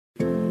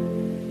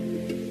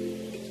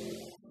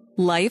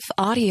Life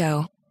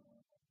Audio.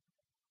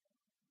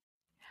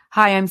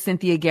 Hi, I'm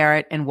Cynthia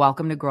Garrett, and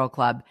welcome to Girl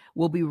Club.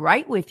 We'll be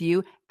right with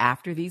you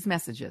after these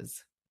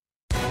messages.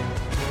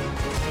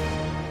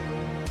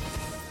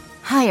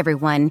 Hi,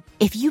 everyone.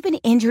 If you've been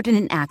injured in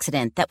an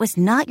accident that was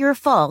not your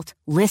fault,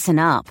 listen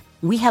up.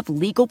 We have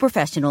legal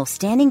professionals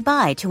standing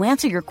by to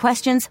answer your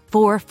questions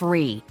for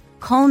free.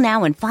 Call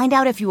now and find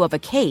out if you have a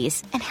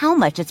case and how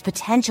much it's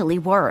potentially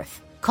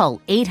worth.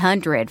 Call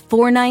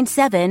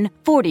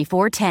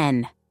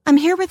 800-497-4410. I'm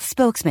here with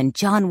spokesman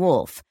John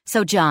Wolf.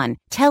 So, John,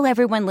 tell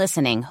everyone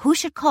listening who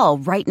should call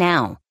right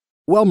now.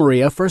 Well,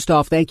 Maria, first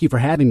off, thank you for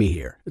having me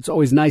here. It's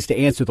always nice to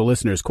answer the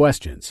listeners'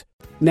 questions.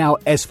 Now,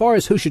 as far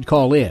as who should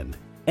call in,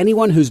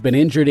 anyone who's been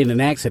injured in an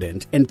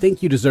accident and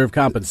think you deserve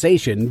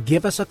compensation,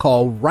 give us a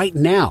call right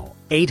now.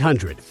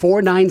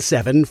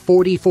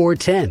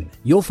 800-497-4410.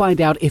 You'll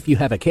find out if you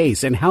have a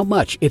case and how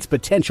much it's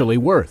potentially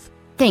worth.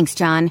 Thanks,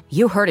 John.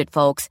 You heard it,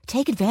 folks.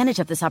 Take advantage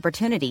of this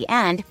opportunity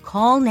and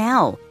call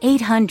now.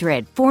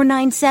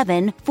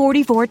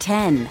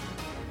 800-497-4410.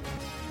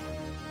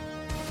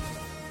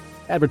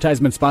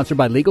 Advertisement sponsored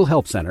by Legal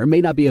Help Center.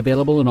 May not be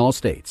available in all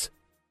states.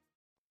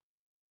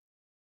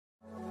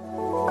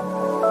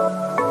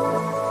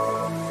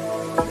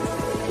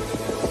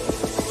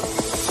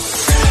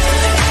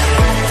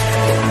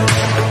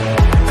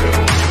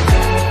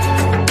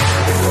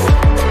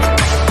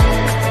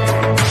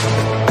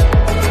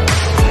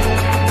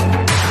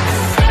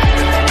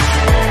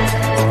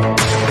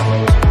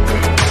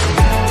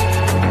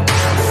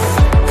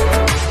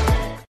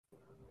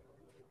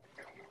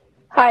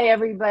 Hi,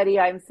 everybody.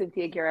 I'm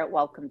Cynthia Garrett.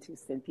 Welcome to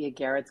Cynthia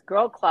Garrett's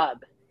Girl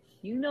Club.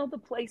 You know the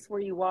place where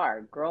you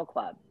are, Girl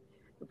Club.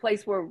 The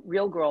place where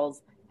real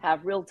girls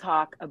have real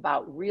talk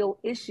about real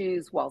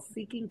issues while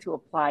seeking to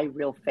apply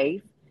real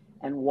faith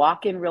and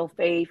walk in real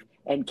faith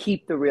and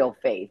keep the real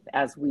faith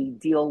as we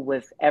deal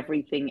with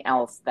everything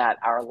else that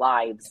our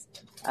lives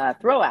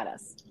throw at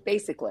us,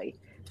 basically.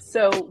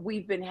 So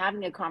we've been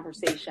having a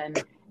conversation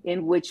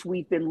in which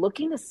we've been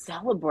looking to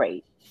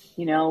celebrate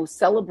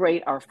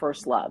our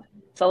first love,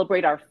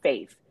 celebrate our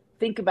faith.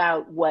 Think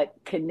about what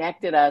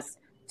connected us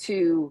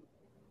to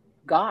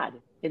God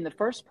in the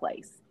first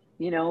place,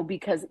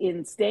 because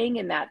in staying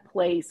in that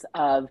place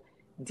of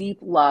deep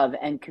love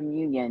and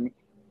communion,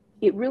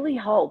 it really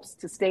helps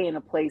to stay in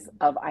a place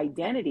of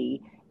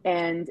identity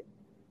and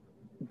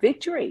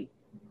victory,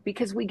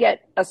 because we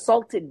get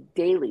assaulted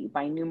daily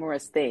by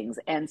numerous things.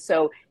 And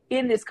so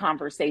in this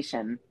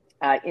conversation,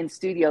 in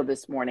studio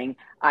this morning,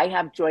 I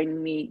have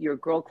joining me your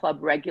Girl Club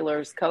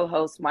regulars,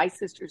 co-hosts, my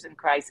sisters in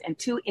Christ, and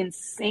two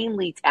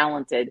insanely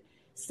talented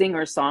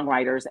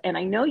singer-songwriters. And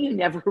I know you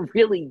never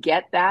really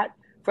get that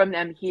from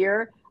them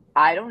here.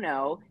 I don't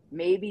know.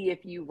 Maybe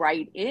if you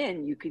write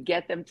in, you could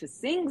get them to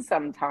sing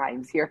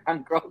sometimes here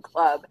on Girl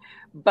Club.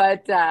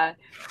 But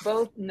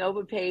both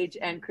Nova Page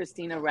and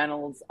Christina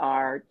Reynolds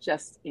are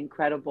just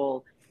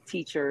incredible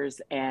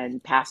teachers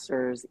and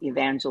pastors,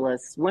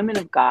 evangelists, women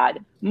of God,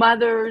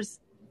 mothers,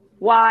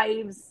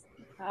 wives,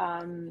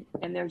 and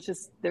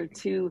they're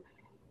two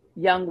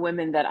young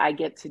women that I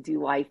get to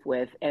do life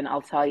with. And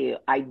I'll tell you,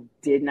 I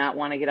did not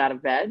want to get out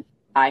of bed.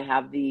 I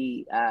have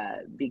the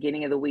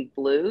beginning of the week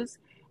blues.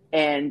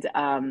 And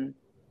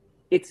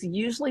it's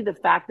usually the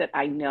fact that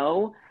I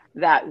know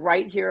that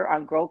right here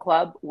on Girl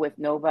Club with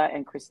Nova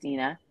and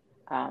Christina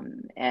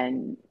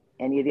and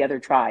any of the other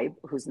tribe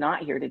who's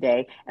not here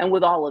today, and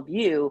with all of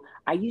you,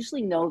 I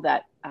usually know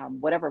that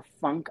whatever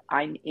funk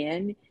I'm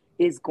in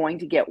is going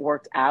to get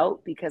worked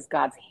out because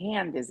God's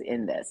hand is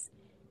in this.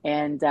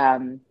 And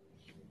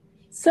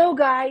so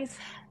guys,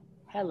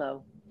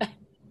 hello.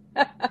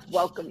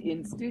 Welcome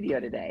in studio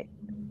today.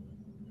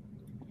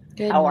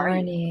 Good How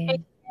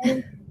morning. Are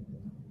you?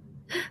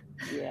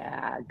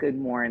 Yeah, good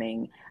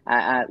morning.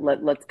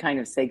 Let's kind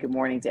of say good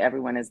morning to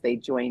everyone as they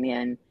join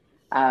in.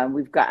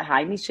 We've got,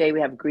 hi, Michelle.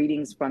 We have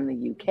greetings from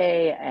the UK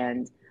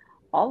and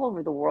all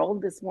over the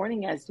world this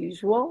morning as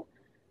usual.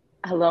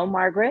 Hello,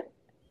 Margaret.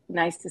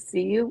 Nice to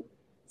see you.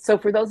 So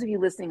for those of you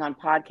listening on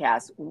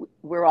podcasts,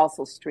 we're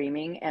also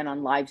streaming, and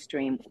on live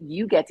stream,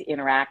 you get to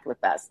interact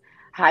with us.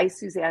 Hi,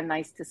 Suzanne.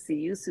 Nice to see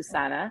you,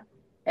 Susanna.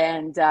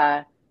 And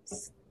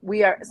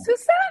we are,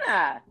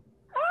 Susanna.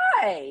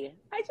 Hi.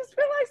 I just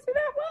realized who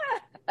that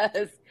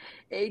was.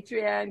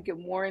 Adrienne, good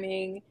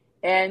morning.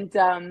 And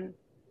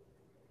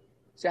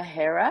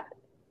Jahara,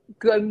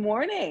 good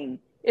morning.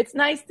 It's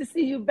nice to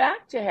see you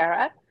back,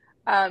 Jahara.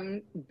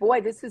 Boy,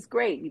 this is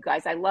great, you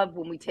guys. I love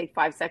when we take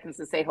 5 seconds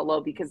to say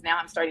hello, because now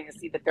I'm starting to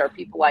see that there are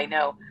people I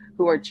know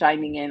who are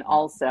chiming in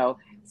also.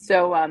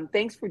 So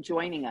thanks for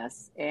joining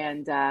us.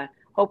 And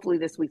hopefully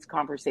this week's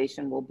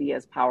conversation will be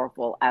as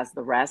powerful as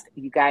the rest.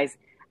 You guys,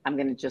 I'm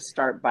going to just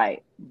start by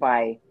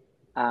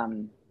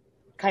kind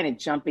of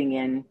jumping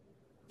in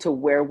to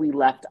where we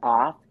left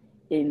off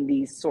in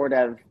these sort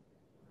of,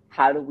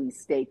 how do we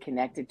stay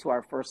connected to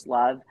our first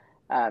love?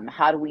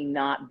 How do we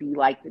not be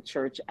like the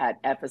church at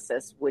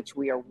Ephesus, which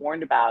we are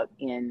warned about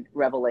in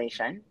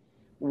Revelation,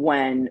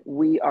 when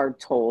we are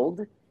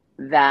told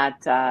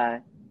that,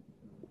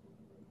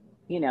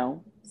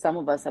 some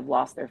of us have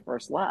lost their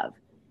first love.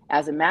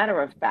 As a matter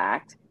of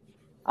fact,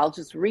 I'll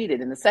just read it.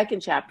 In the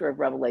second chapter of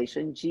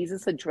Revelation,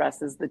 Jesus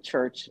addresses the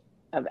church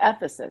of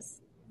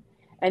Ephesus,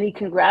 and he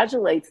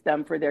congratulates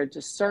them for their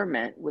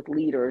discernment with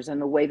leaders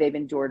and the way they've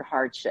endured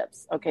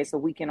hardships. Okay, so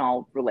we can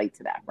all relate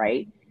to that,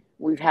 right?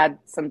 We've had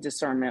some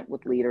discernment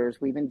with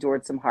leaders. We've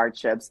endured some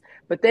hardships.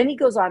 But then he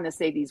goes on to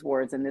say these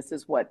words, and this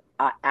is what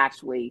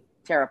actually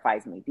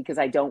terrifies me, because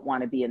I don't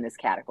want to be in this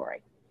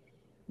category.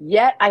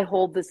 Yet I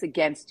hold this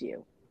against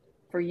you,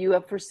 for you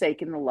have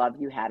forsaken the love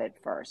you had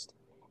at first.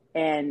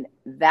 And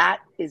that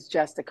is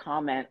just a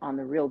comment on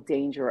the real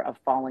danger of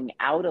falling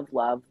out of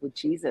love with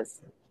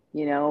Jesus,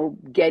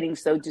 getting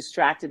so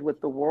distracted with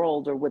the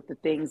world or with the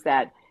things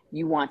that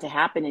you want to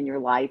happen in your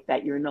life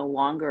that you're no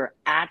longer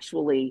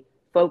actually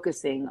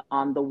focusing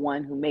on the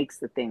one who makes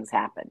the things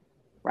happen,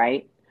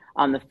 right?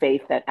 On the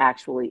faith that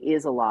actually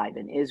is alive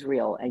and is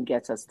real and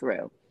gets us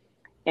through.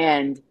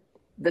 And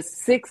the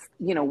sixth,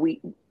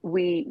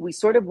 we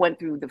sort of went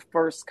through the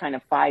first kind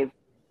of 5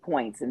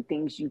 points and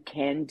things you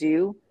can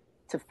do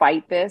to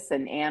fight this.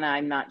 And Anna,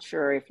 I'm not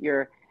sure if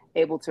you're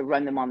able to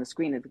run them on the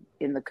screen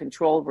in the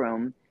control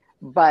room,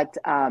 but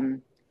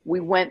we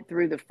went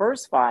through the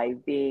first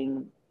 5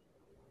 being,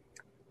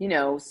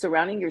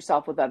 surrounding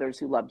yourself with others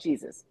who love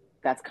Jesus.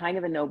 That's kind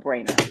of a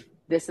no-brainer.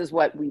 This is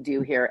what we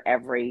do here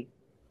every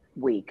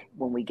week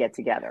when we get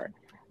together.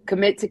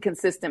 Commit to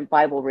consistent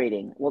Bible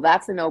reading. Well,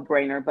 that's a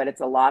no-brainer, but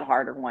it's a lot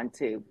harder one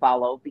to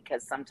follow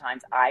because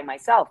sometimes I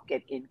myself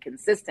get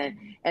inconsistent.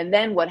 And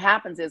then what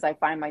happens is I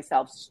find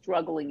myself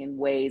struggling in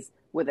ways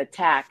with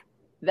attack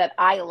that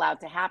I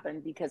allowed to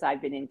happen because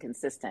I've been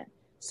inconsistent.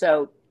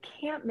 So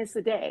can't miss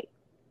a day.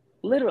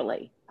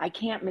 Literally, I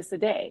can't miss a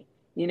day.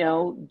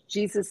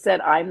 Jesus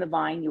said, I'm the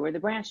vine, you are the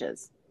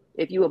branches.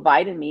 If you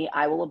abide in me,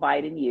 I will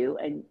abide in you,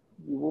 and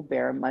you will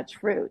bear much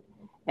fruit.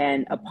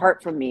 And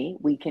apart from me,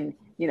 we can,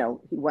 he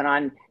went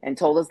on and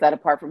told us that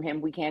apart from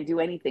him, we can't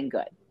do anything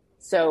good.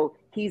 So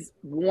he's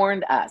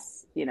warned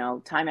us,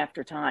 time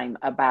after time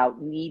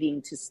about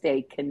needing to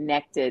stay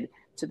connected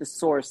to the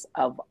source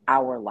of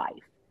our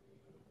life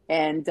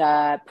and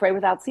pray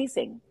without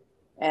ceasing.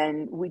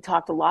 And we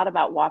talked a lot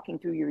about walking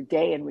through your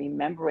day and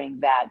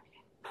remembering that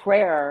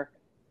prayer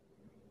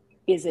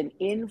is an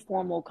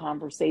informal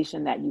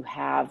conversation that you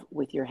have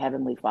with your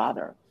Heavenly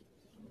Father.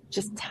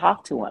 Just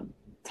talk to him.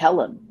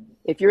 Tell him.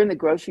 If you're in the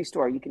grocery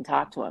store, you can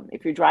talk to him.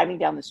 If you're driving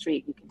down the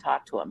street, you can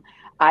talk to him.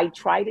 I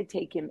try to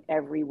take him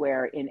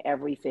everywhere in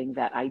everything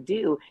that I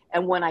do.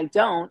 And when I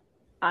don't,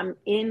 I'm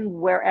in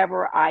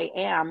wherever I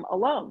am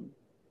alone.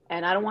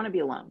 And I don't want to be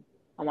alone.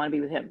 I want to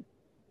be with him.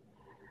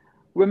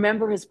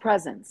 Remember his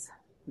presence.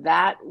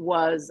 That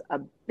was a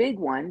big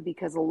one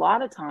because a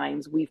lot of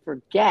times we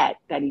forget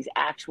that he's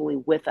actually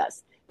with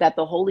us, that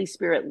the Holy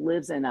Spirit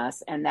lives in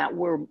us, and that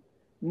we're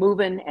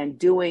moving and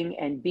doing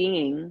and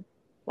being,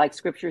 like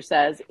scripture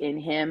says, in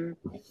him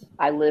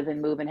I live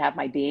and move and have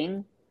my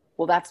being.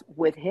 Well, that's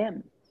with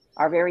him.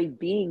 Our very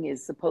being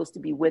is supposed to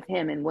be with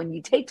him. And when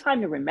you take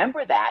time to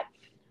remember that,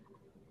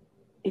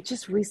 it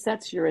just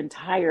resets your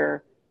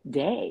entire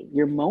day,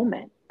 your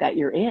moment that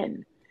you're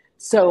in.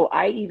 So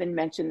I even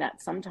mentioned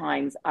that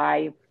sometimes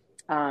and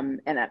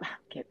I'm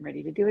getting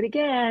ready to do it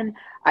again.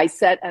 I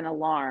set an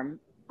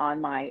alarm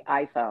on my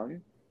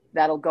iPhone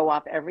that'll go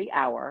off every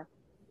hour.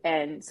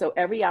 And so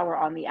every hour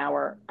on the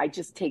hour, I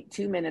just take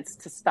 2 minutes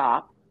to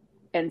stop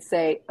and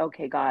say,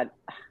 okay, God,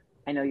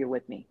 I know you're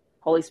with me.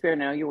 Holy Spirit,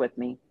 I know you're with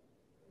me.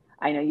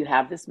 I know you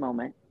have this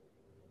moment.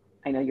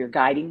 I know you're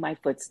guiding my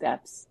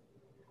footsteps.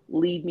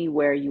 Lead me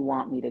where you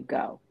want me to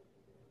go.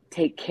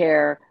 Take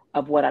care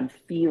of what I'm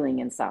feeling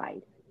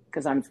inside,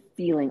 because I'm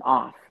feeling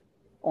off,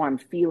 or I'm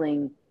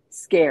feeling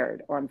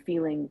scared, or I'm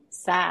feeling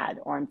sad,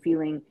 or I'm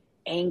feeling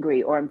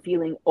angry, or I'm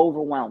feeling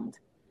overwhelmed.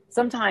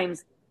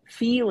 Sometimes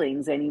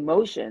feelings and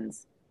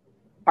emotions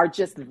are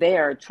just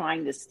there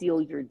trying to steal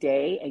your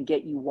day and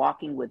get you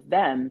walking with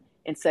them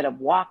instead of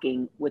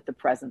walking with the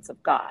presence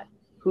of God,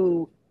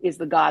 who is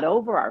the God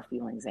over our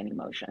feelings and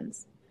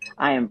emotions.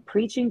 I am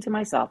preaching to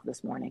myself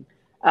this morning.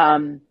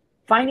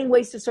 Finding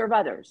ways to serve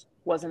others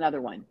was another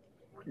one.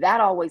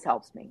 That always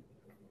helps me.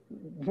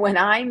 When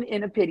I'm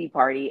in a pity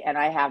party, and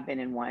I have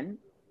been in one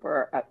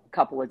for a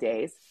couple of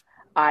days,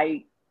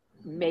 I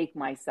make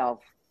myself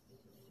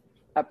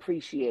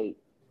appreciate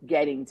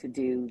getting to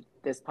do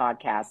this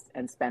podcast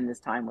and spend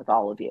this time with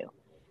all of you,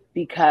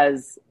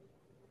 because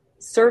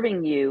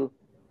serving you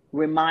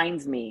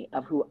reminds me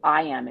of who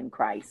I am in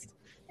Christ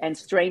and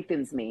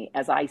strengthens me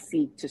as I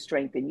seek to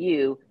strengthen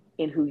you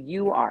in who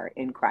you are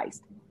in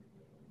Christ.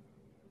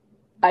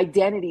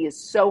 Identity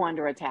is so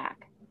under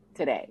attack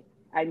today.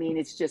 I mean,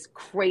 it's just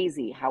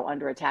crazy how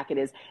under attack it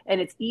is. And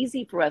it's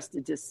easy for us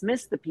to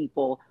dismiss the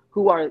people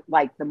who are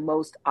like the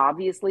most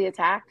obviously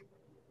attacked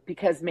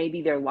because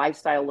maybe their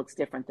lifestyle looks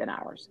different than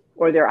ours,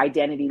 or their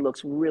identity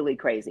looks really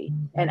crazy.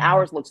 And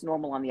ours looks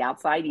normal on the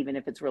outside, even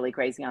if it's really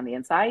crazy on the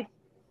inside.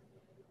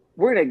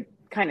 We're going to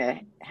kind of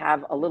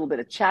have a little bit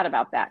of chat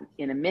about that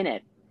in a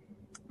minute.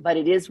 But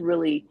it is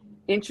really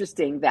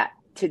interesting that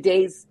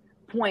today's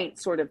point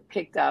sort of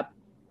picked up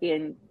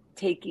in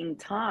taking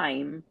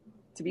time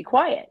to be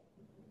quiet.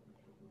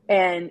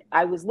 And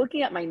I was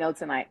looking at my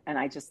notes and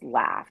I just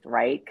laughed,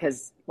 right?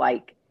 Because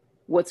like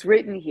what's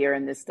written here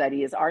in this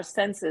study is our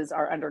senses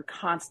are under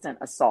constant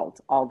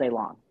assault all day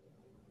long.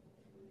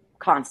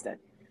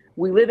 Constant.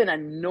 We live in a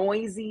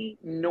noisy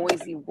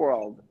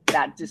world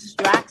that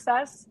distracts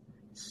us,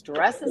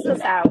 stresses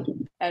us out,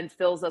 and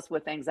fills us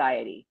with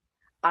anxiety.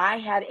 I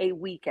had a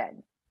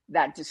weekend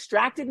that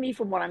distracted me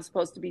from what I'm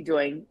supposed to be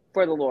doing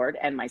for the Lord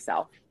and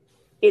myself.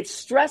 It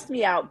stressed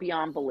me out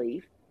beyond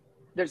belief.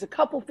 There's a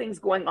couple things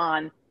going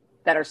on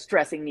that are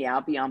stressing me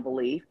out beyond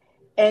belief.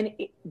 And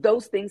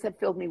those things have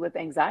filled me with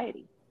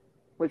anxiety,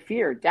 with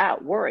fear,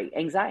 doubt, worry,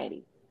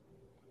 anxiety.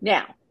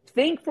 Now,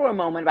 think for a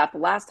moment about the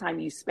last time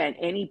you spent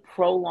any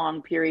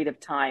prolonged period of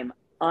time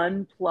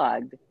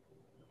unplugged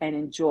and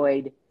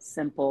enjoyed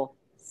simple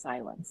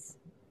silence.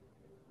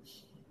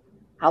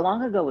 How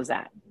long ago was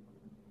that?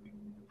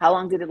 How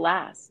long did it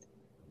last?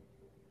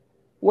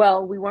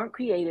 Well, we weren't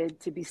created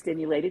to be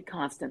stimulated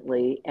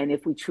constantly. And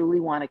if we truly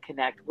want to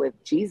connect with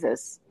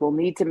Jesus, we'll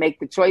need to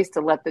make the choice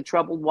to let the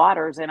troubled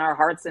waters in our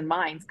hearts and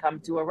minds come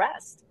to a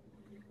rest.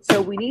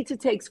 So we need to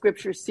take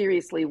scripture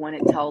seriously when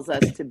it tells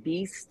us to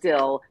be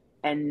still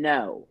and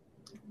know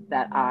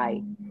that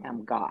I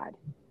am God.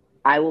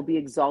 I will be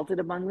exalted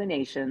among the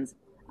nations.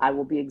 I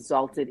will be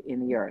exalted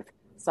in the earth.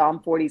 Psalm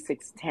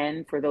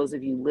 46:10, for those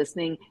of you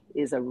listening,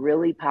 is a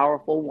really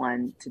powerful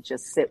one to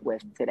just sit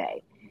with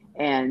today.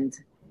 And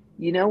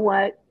you know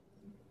what,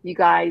 you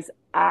guys,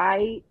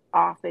 I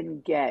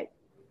often get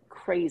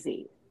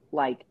crazy,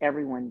 like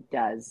everyone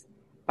does,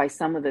 by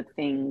some of the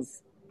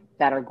things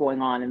that are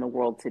going on in the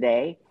world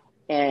today.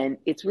 And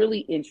it's really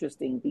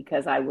interesting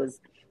because I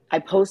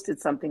posted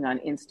something on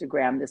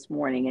Instagram this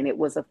morning, and it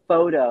was a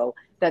photo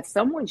that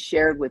someone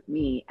shared with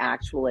me,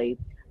 actually,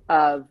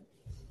 of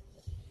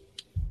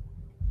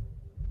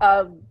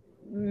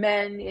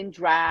men in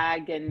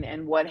drag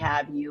and what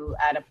have you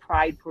at a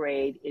pride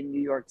parade in New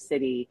York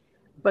City.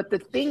 But the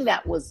thing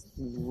that was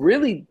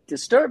really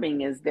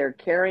disturbing is they're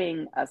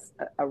carrying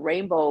a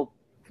rainbow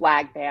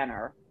flag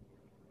banner,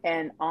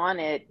 and on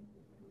it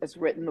is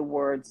written the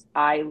words,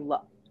 I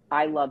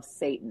love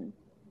Satan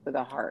with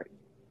a heart.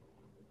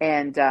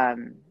 And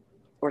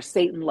or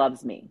Satan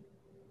loves me.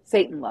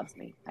 Satan loves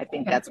me. I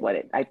think that's what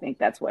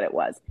it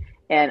was.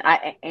 And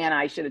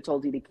I should have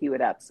told you to cue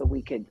it up so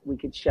we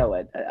could show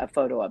it, a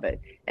photo of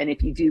it. And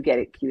if you do get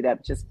it queued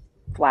up, just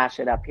flash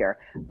it up here.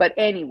 But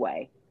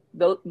anyway,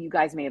 though you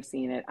guys may have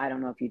seen it, I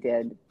don't know if you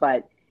did,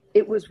 but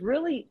it was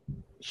really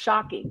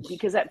shocking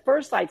because at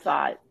first I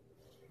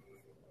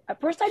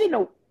didn't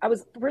know. I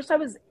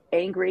was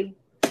angry,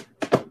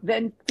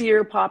 then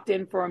fear popped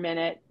in for a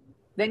minute,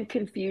 then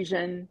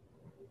confusion,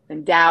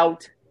 then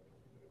doubt,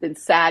 then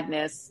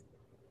sadness,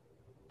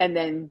 and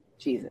then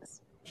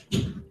Jesus.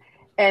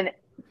 And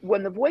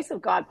when the voice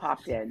of God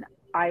popped in,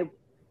 I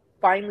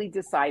finally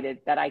decided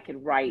that I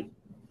could write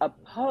a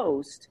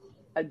post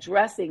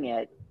addressing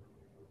it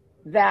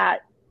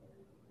that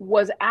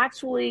was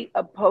actually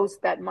a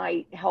post that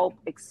might help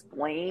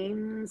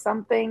explain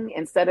something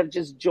instead of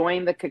just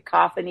join the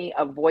cacophony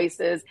of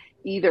voices,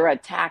 either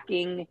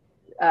attacking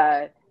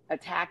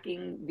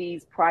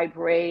these pride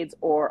parades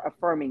or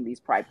affirming these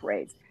pride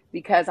parades.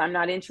 Because I'm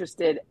not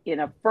interested in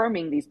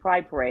affirming these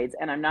pride parades,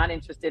 and I'm not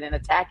interested in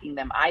attacking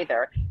them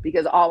either,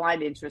 because all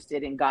I'm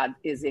interested in God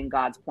is in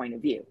God's point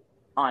of view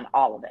on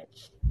all of it.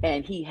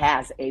 And he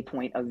has a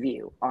point of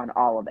view on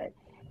all of it.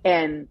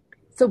 And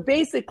so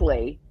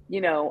basically,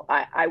 you know,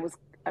 I was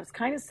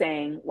kind of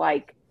saying,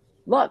 like,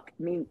 look,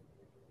 I mean,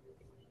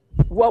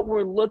 what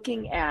we're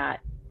looking at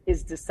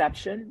is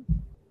deception.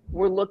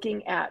 We're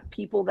looking at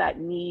people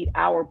that need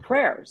our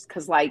prayers,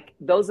 because like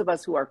those of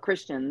us who are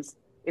Christians,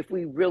 if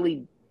we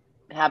really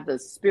have the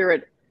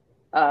Spirit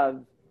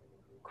of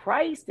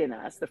Christ in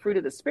us, the fruit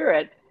of the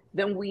Spirit,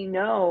 then we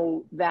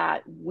know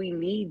that we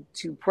need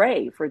to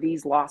pray for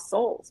these lost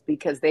souls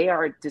because they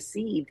are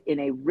deceived in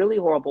a really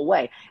horrible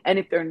way. And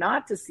if they're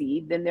not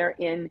deceived, then they're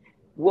in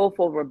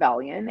willful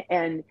rebellion.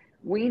 And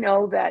we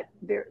know that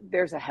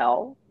there's a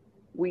hell.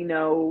 We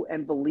know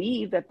and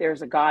believe that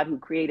there's a God who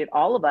created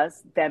all of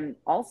us, them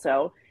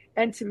also.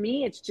 And to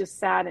me, it's just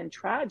sad and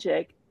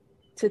tragic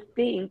to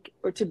think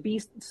or to be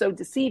so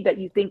deceived that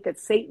you think that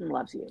Satan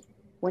loves you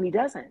when he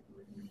doesn't.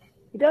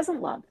 He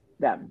doesn't love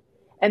them.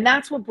 And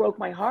that's what broke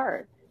my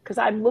heart, because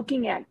I'm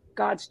looking at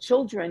God's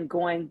children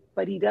going,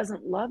 but he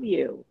doesn't love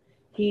you.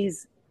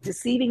 He's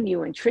deceiving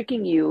you and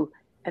tricking you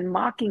and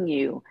mocking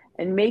you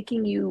and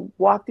making you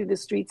walk through the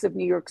streets of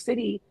New York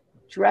City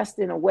dressed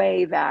in a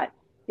way that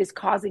is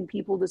causing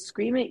people to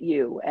scream at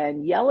you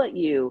and yell at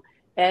you.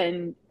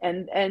 And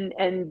then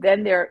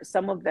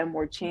some of them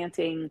were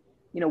chanting,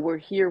 you know, we're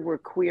here, we're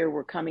queer,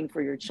 we're coming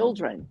for your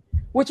children,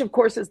 which of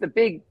course is the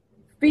big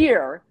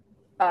fear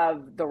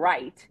of the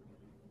right.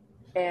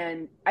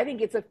 And I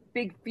think it's a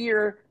big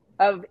fear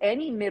of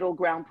any middle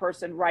ground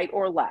person, right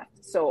or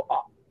left. So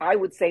I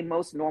would say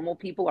most normal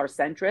people are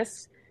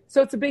centrists.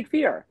 So it's a big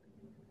fear.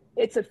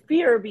 It's a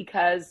fear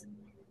because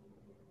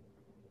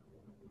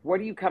what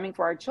are you coming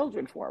for our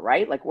children for,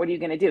 right? Like, what are you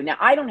going to do? Now,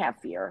 I don't have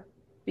fear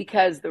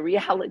because the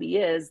reality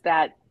is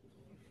that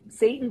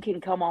Satan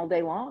can come all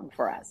day long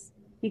for us.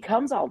 He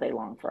comes all day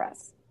long for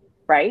us,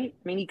 right?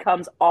 I mean, he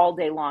comes all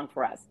day long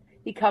for us.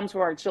 He comes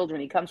for our children.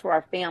 He comes for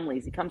our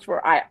families. He comes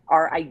for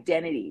our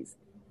identities.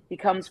 He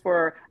comes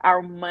for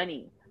our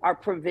money, our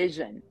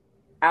provision,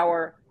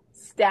 our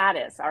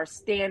status, our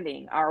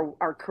standing,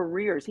 our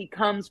careers. He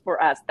comes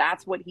for us.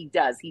 That's what he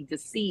does. He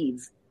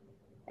deceives.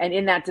 And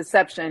in that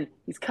deception,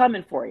 he's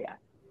coming for you.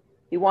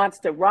 He wants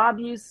to rob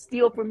you,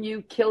 steal from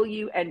you, kill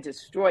you, and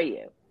destroy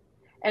you.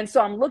 And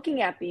so I'm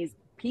looking at these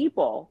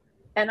people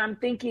and I'm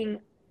thinking,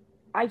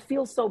 I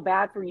feel so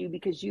bad for you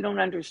because you don't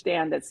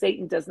understand that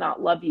Satan does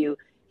not love you.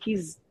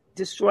 He's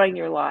destroying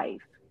your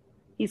life.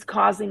 He's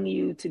causing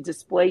you to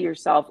display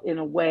yourself in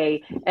a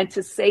way and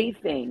to say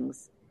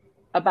things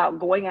about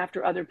going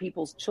after other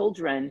people's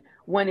children,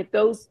 when if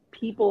those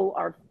people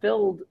are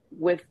filled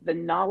with the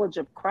knowledge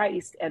of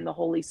Christ and the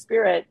Holy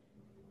Spirit,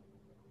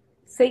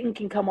 Satan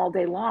can come all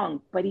day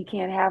long, but he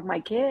can't have my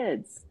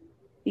kids.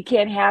 He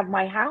can't have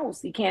my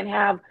house. He can't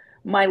have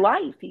my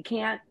life. He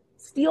can't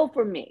steal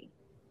from me.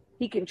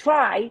 He can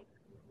try,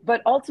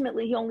 but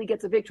ultimately he only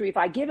gets a victory if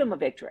I give him a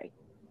victory.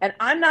 And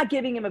I'm not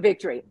giving him a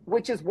victory,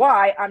 which is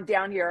why I'm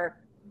down here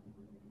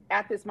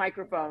at this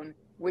microphone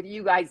with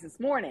you guys this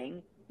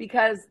morning,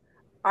 because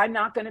I'm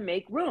not going to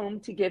make room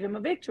to give him a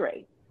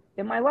victory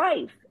in my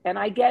life. And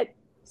I get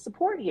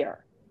support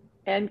here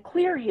and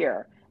clear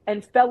here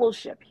and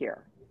fellowship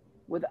here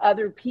with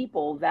other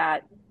people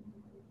that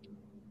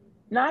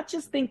not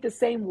just think the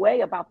same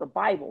way about the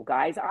Bible,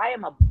 guys. I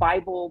am a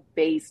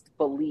Bible-based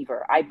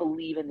believer. I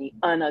believe in the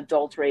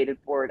unadulterated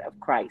word of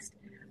Christ.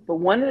 But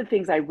one of the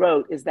things I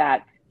wrote is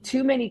that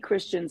too many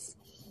Christians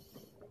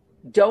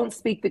don't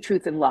speak the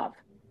truth in love.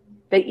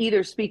 They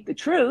either speak the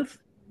truth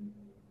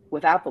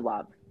without the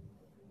love,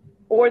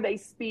 or they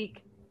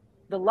speak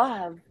the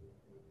love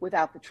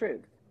without the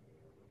truth.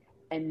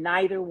 And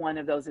neither one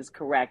of those is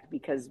correct,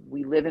 because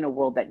we live in a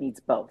world that needs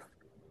both.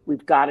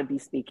 We've got to be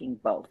speaking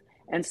both.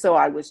 And so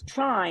I was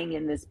trying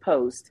in this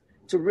post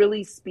to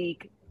really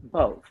speak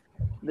both,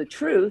 the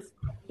truth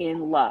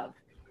in love.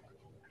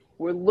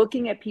 We're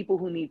looking at people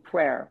who need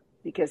prayer,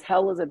 because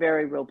hell is a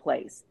very real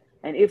place.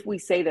 And if we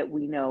say that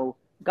we know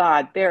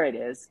God, there it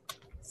is,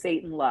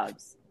 Satan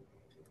loves.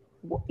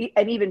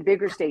 An even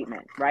bigger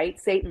statement, right?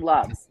 Satan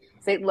loves.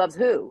 Satan loves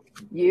who?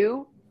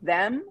 You,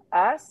 them,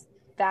 us?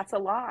 That's a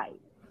lie.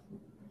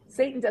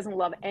 Satan doesn't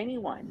love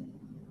anyone.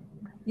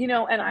 You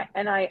know, and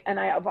I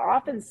have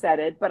often said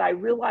it, but I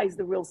realize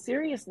the real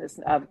seriousness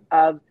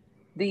of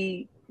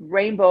the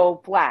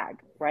rainbow flag,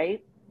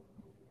 right?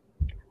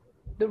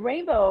 The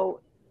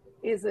rainbow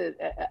is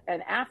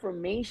an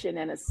affirmation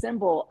and a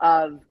symbol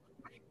of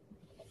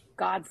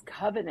God's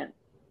covenant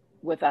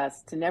with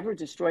us to never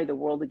destroy the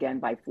world again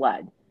by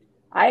flood.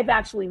 I've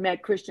actually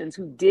met Christians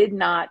who did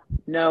not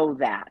know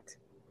that.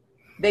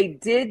 They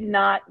did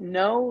not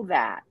know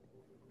that.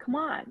 Come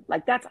on,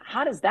 like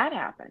how does that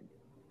happen?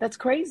 That's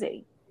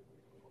crazy.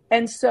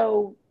 And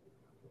so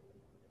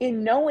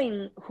in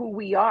knowing who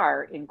we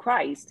are in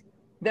Christ,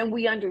 then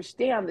we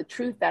understand the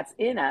truth that's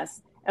in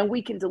us, and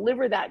we can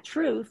deliver that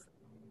truth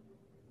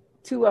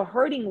to a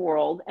hurting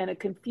world and a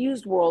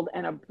confused world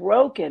and a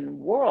broken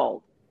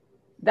world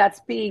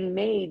that's being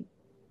made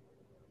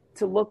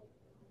to look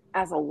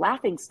as a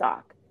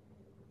laughingstock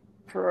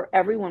for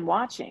everyone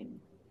watching,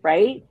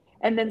 right?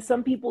 And then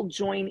some people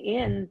join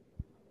in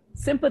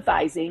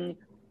sympathizing.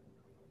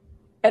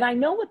 And I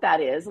know what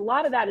that is. A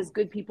lot of that is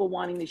good people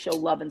wanting to show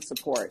love and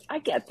support. I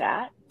get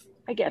that.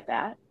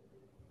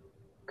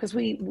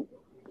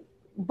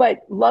 But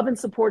love and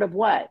support of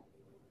what?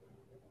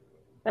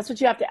 That's what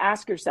you have to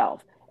ask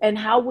yourself. And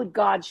how would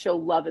God show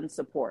love and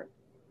support?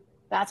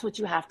 That's what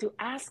you have to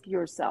ask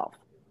yourself.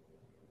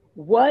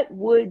 What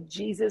would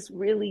Jesus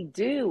really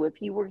do if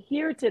he were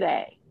here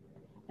today?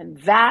 And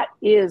that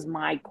is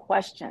my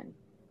question.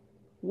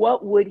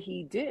 What would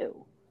he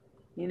do?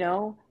 You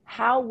know,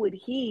 how would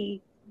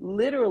he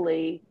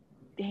literally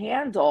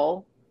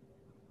handle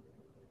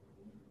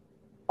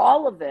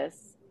all of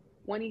this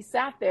when he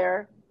sat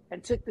there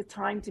and took the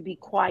time to be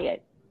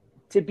quiet,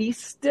 to be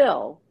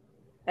still,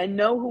 and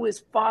know who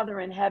his Father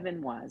in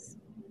heaven was,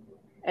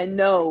 and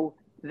know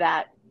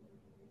that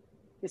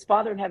his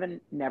Father in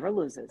heaven never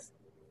loses.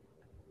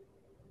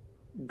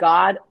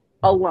 God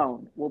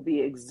alone will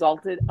be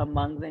exalted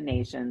among the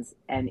nations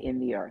and in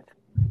the earth,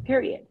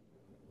 period.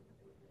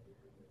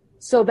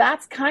 So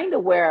that's kind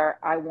of where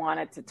I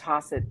wanted to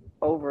toss it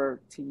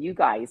over to you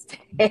guys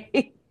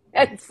today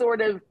and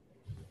sort of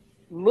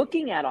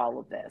looking at all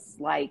of this.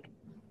 Like,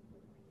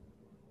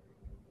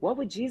 what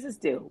would Jesus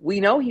do? We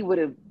know he would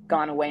have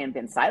gone away and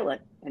been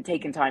silent and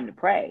taken time to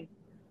pray.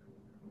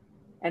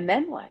 And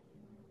then what?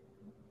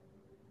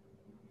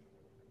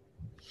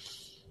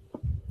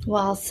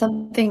 Well,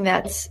 something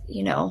that's,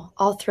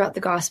 all throughout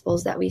the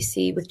Gospels that we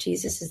see with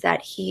Jesus is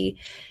that he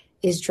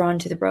is drawn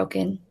to the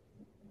broken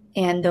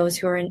and those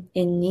who are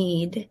in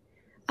need.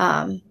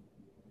 The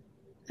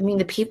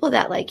people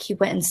that he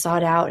went and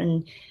sought out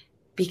and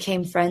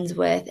became friends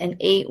with and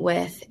ate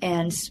with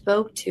and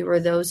spoke to were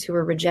those who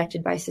were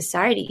rejected by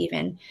society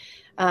even.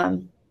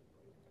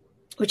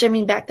 which I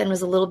mean, back then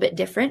was a little bit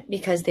different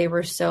because they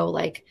were so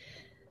like,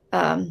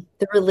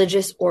 the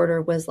religious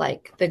order was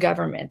like the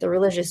government. The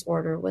religious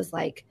order was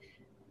like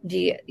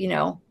the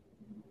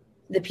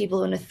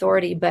people in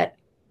authority. But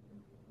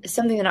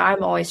something that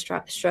I'm always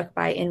struck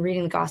by in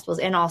reading the Gospels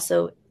and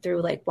also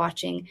through like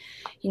watching,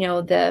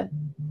 the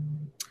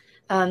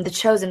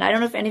Chosen. I don't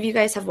know if any of you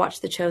guys have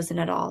watched The Chosen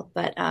at all,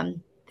 but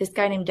this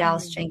guy named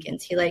Dallas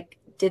Jenkins, he like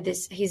did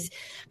this. He's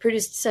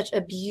produced such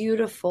a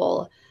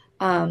beautiful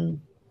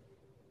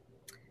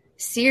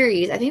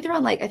series. I think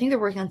they're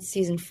working on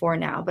season 4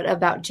 now, but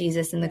about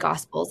Jesus and the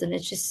Gospels. And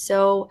it's just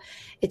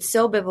it's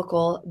so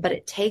biblical, but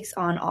it takes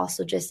on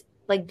also just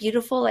like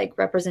beautiful, like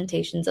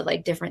representations of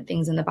like different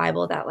things in the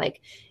Bible that like,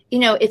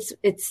 it's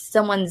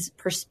someone's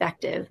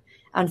perspective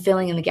on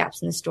filling in the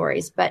gaps in the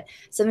stories. But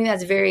something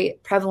that's very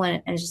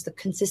prevalent and just a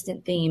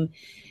consistent theme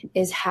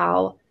is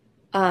how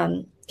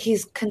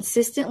he's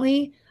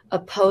consistently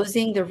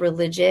opposing the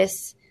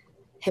religious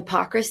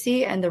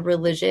hypocrisy and the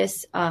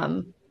religious,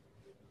 what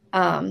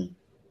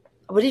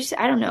did you say?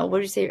 I don't know. What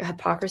did you say?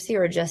 Hypocrisy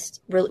or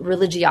just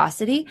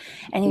religiosity?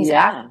 And he's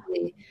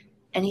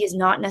and he's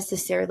not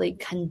necessarily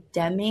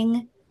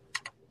condemning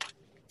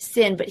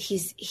sin, but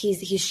he's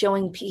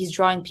drawing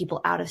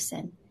people out of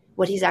sin.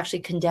 What he's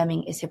actually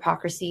condemning is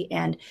hypocrisy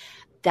and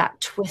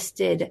that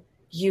twisted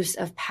use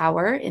of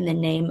power in the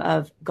name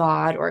of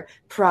God or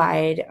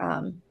pride.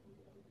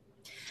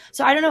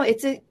 So I don't know.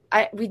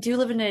 We do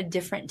live in a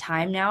different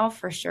time now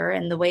for sure.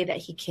 And the way that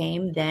he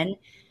came then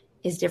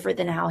is different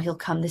than how he'll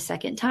come the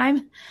second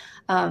time.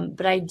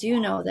 But I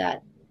do know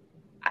that,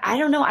 I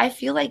don't know, I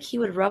feel like he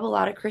would rub a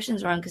lot of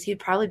Christians wrong because he'd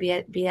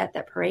probably be at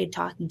that parade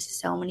talking to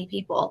so many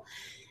people.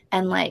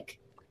 And like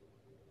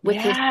with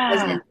his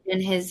presence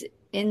and his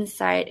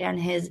insight and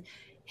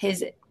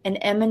and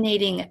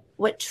emanating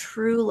what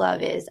true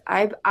love is,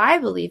 I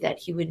believe that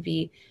he would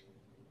be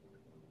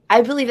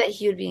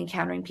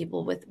encountering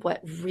people with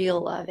what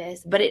real love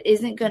is. But it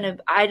isn't going to,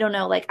 I don't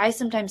know, like I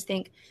sometimes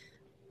think,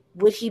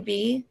 would he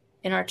be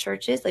in our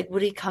churches? Like,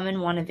 would he come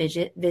and want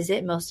to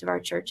visit most of our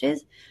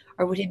churches,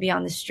 or would he be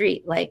on the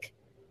street? Like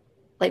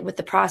with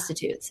the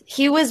prostitutes?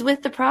 He was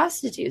with the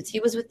prostitutes. He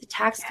was with the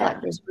tax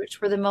collectors,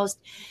 which were the most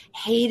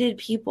hated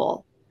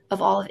people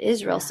of all of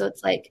Israel. So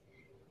it's like,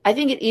 I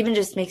think it even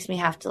just makes me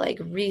have to like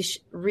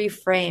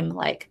reframe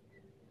like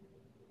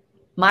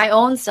my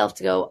own self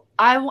to go,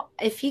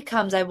 if he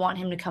comes, I want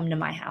him to come to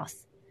my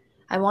house.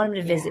 I want him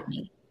to visit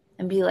me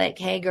and be like,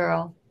 hey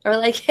girl, or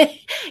like,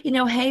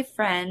 hey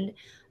friend.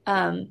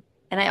 And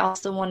I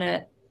also want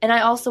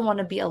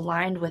to be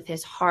aligned with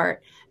his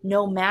heart,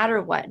 no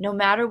matter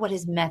what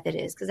his method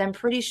is. Cause I'm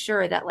pretty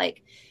sure that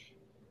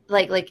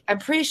I'm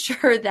pretty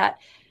sure that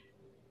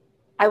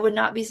I would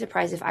not be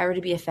surprised if I were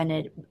to be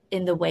offended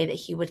in the way that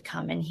he would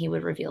come and he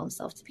would reveal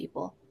himself to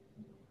people.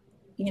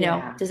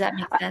 Does that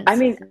make sense? I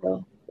mean,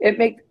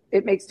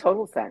 it makes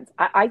total sense.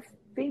 I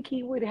think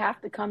he would have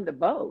to come to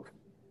both.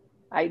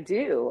 I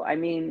do. I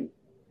mean,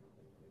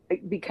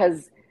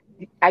 because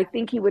I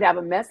think he would have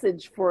a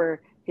message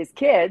for his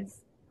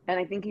kids, and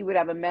I think he would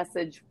have a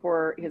message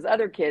for his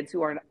other kids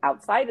who are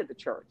outside of the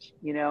church,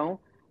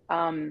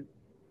 and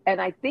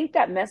I think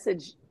that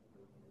message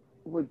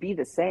would be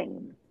the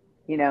same.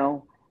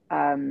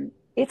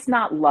 It's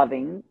not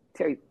loving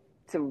to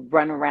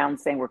run around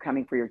saying we're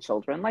coming for your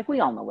children. Like, we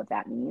all know what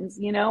that means,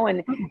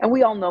 and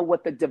we all know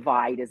what the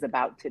divide is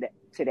about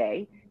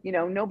today.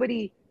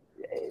 Nobody,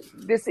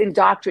 this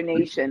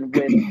indoctrination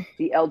with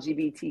the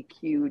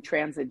LGBTQ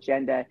trans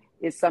agenda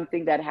is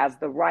something that has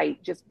the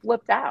right just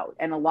flipped out,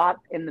 and a lot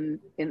in the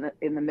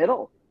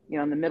middle,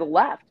 in the middle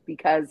left,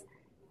 because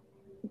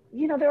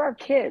there are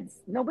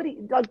kids. Nobody,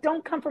 like,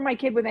 don't come for my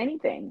kid with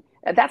anything.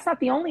 That's not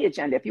the only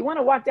agenda. If you want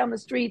to walk down the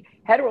street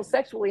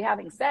heterosexually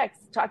having sex,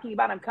 talking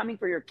about I'm coming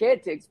for your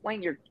kid to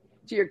explain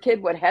to your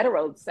kid what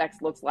hetero sex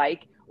looks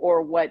like,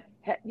 or what,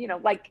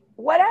 like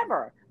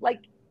whatever,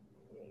 like,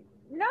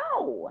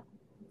 no,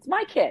 it's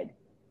my kid.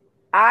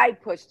 I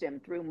pushed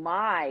him through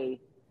my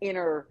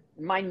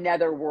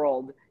nether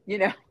world,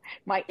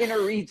 my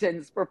inner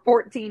regions for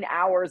 14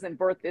 hours and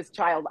birthed this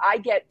child. I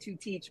get to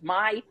teach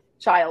my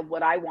child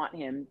what I want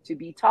him to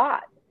be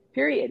taught,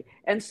 period.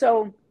 And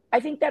so I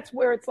think that's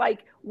where it's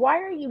like,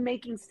 why are you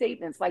making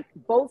statements? Like,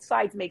 both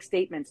sides make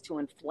statements to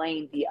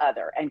inflame the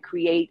other and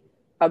create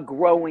a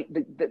growing,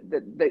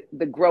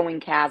 the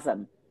growing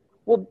chasm.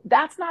 Well,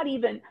 that's not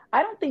even,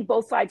 I don't think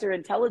both sides are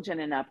intelligent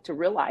enough to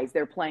realize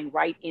they're playing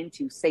right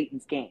into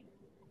Satan's game,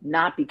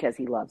 not because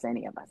he loves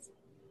any of us,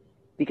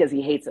 because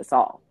he hates us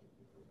all.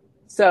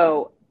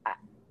 So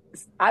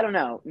I don't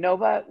know,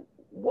 Nova,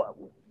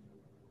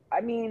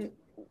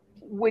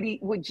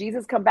 would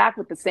Jesus come back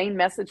with the same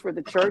message for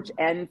the church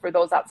and for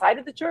those outside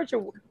of the church,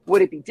 or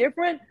would it be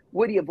different?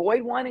 Would he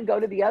avoid one and go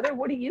to the other?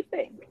 What do you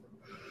think?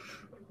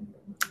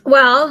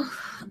 Well,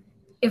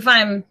 if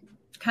I'm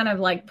kind of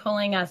like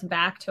pulling us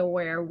back to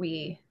where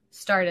we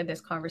started this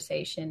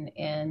conversation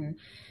in,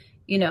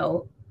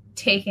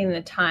 taking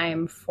the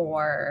time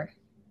for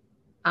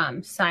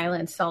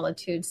silence,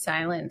 solitude,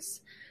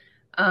 silence,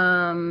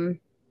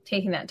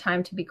 taking that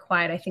time to be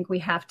quiet, I think we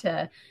have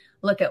to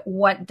look at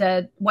what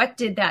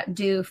did that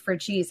do for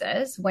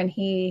Jesus when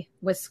he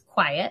was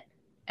quiet,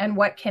 and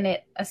what can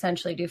it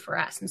essentially do for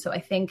us? And so I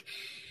think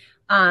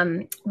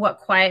what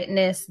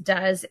quietness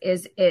does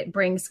is it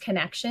brings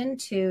connection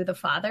to the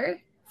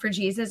Father. For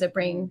Jesus, it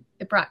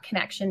brought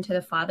connection to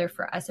the Father.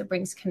 For us, it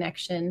brings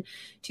connection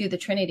to the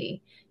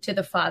Trinity, to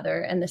the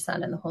Father and the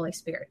Son and the Holy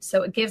Spirit.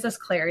 So it gives us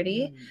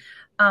clarity.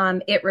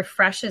 It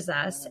refreshes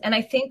us. And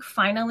I think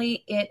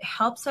finally, it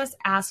helps us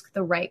ask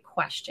the right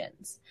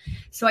questions.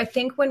 So I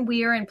think when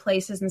we are in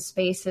places and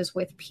spaces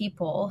with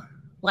people,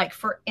 like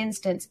for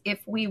instance, if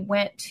we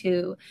went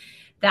to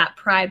that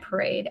Pride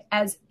Parade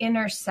as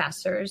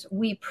intercessors,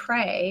 we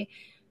pray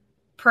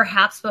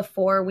perhaps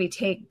before we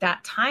take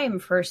that time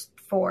for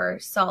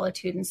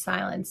solitude and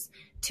silence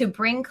to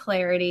bring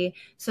clarity,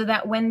 so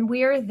that when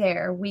we're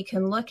there, we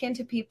can look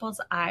into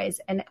people's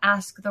eyes and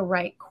ask the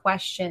right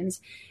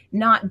questions,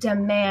 not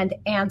demand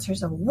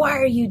answers of why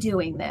are you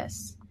doing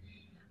this?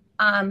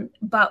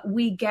 But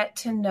we get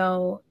to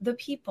know the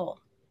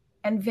people.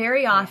 And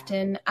very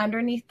often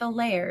underneath the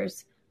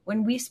layers,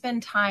 when we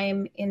spend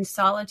time in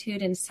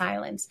solitude and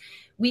silence,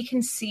 we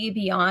can see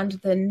beyond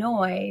the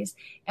noise,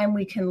 and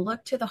we can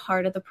look to the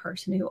heart of the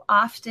person, who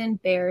often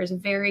bears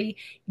very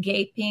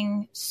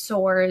gaping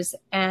sores.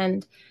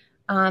 And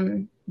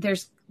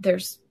there's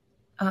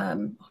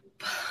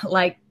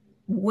like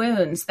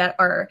wounds that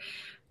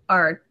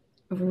are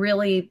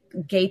really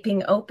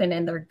gaping open,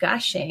 and they're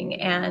gushing.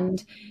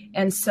 And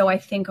so I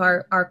think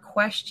our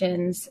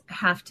questions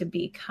have to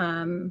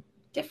become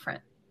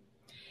different.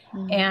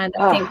 And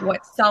I think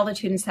what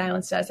solitude and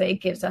silence does, it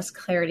gives us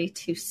clarity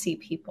to see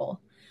people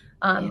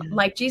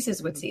like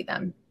Jesus would see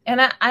them.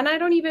 And I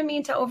don't even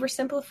mean to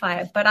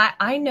oversimplify it, but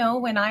I know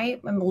when I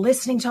am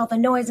listening to all the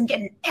noise and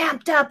getting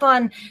amped up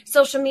on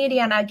social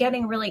media and I'm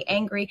getting really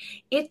angry,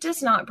 it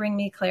does not bring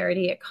me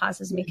clarity. It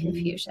causes me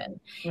confusion.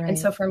 Right. And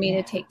so for me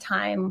to take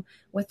time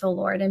with the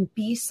Lord and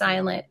be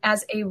silent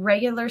as a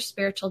regular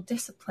spiritual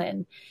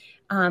discipline,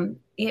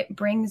 it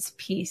brings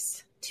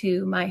peace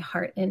to my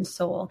heart and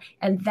soul.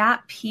 And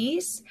that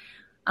peace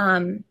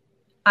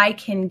I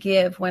can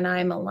give when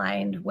I'm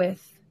aligned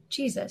with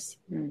Jesus.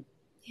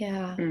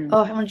 Yeah.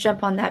 Oh, I want to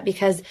jump on that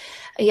because,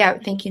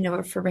 thank you,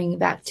 Nova, for bringing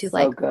back to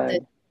like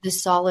the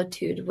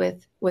solitude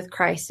with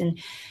Christ.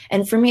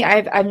 And for me,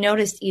 I've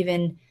noticed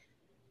even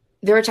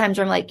there are times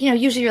where I'm like,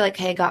 usually you're like,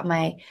 hey, I got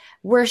my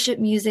worship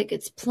music,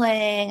 it's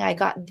playing. I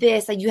got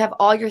this, like you have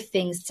all your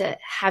things to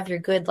have your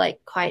good,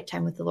 like quiet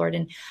time with the Lord.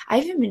 And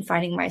I've even been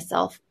finding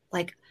myself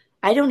like,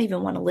 I don't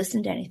even want to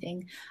listen to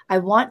anything. I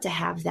want to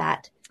have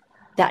that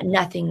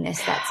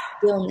nothingness, that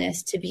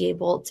stillness, to be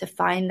able to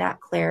find that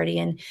clarity.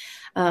 And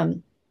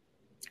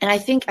I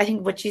think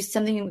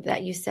something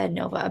that you said,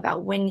 Nova,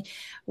 about when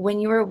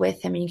you were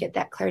with him and you get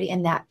that clarity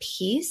and that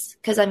peace,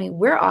 because I've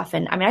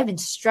been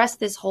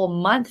stressed this whole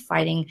month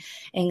fighting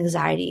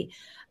anxiety,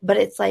 but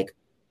it's like,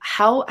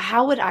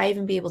 how would I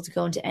even be able to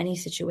go into any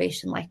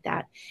situation like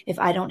that if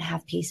I don't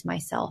have peace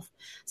myself?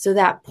 So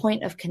that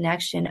point of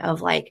connection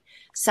of like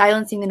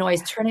silencing the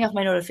noise, turning off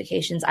my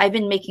notifications. I've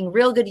been making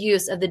real good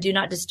use of the do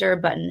not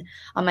disturb button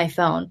on my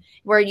phone,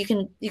 where you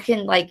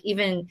can like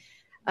even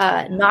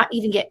not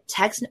even get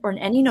text or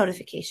any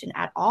notification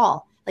at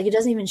all. Like it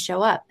doesn't even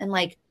show up. And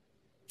like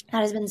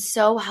that has been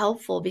so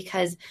helpful,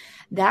 because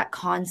that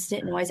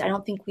constant noise, I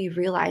don't think we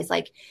realize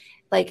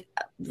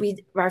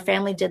our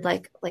family did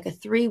like a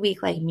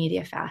 3-week like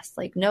media fast,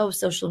 like no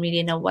social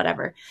media, no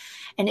whatever.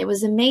 And it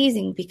was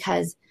amazing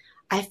because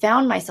I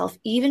found myself,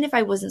 even if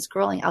I wasn't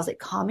scrolling, I was like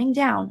calming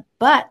down,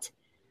 but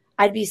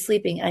I'd be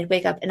sleeping and I'd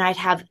wake up and I'd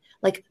have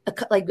like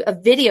a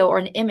video or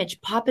an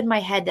image pop in my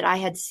head that I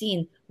had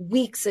seen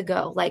weeks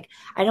ago. Like,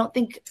 I don't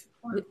think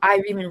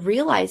I even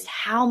realized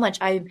how much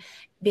I'm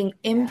being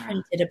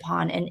imprinted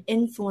upon and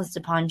influenced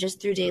upon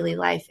just through daily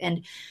life.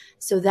 And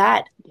so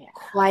that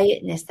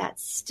quietness, that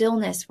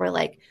stillness, where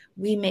like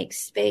we make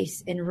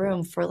space and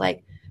room for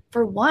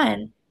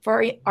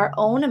our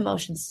own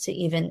emotions to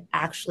even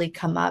actually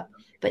come up,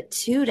 but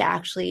 2, to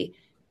actually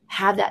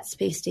have that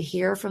space to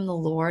hear from the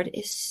Lord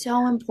is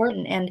so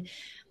important. And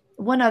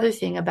one other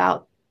thing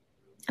about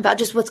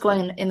just what's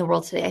going on in the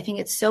world today, I think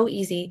it's so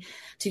easy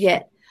to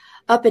get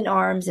up in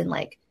arms and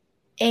like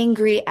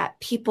angry at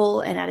people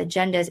and at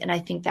agendas. And I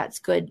think that's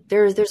good.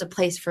 There's a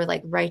place for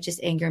like righteous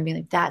anger and being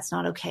like, that's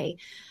not okay.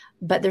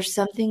 But there's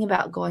something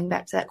about going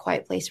back to that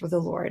quiet place with the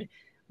Lord,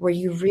 where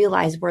you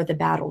realize where the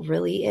battle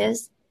really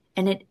is.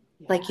 And it,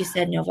 like you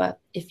said, Nova,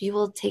 if you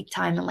will take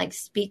time and like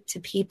speak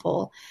to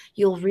people,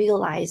 you'll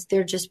realize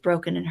they're just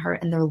broken and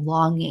hurt and they're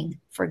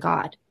longing for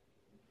God.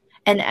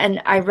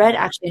 And I read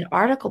actually an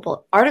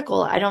article.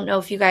 I don't know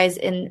if you guys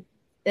in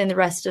the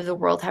rest of the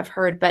world have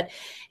heard, but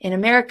in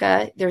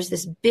America, there's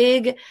this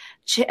big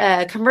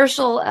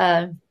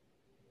commercial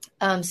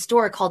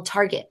store called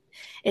Target.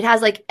 It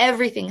has like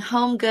everything,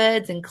 home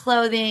goods and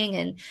clothing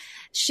and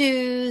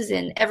shoes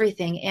and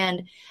everything.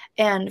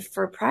 And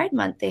for Pride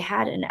Month, they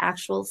had an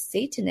actual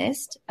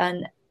Satanist,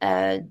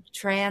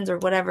 trans or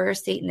whatever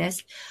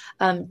Satanist,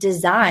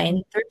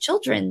 design their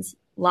children's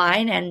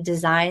line and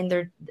design.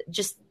 They're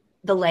just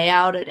the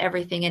layout and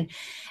everything.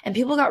 And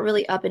people got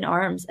really up in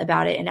arms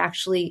about it and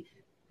actually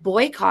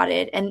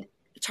boycotted, and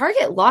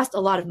Target lost a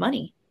lot of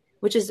money,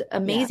 which is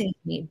amazing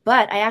to me.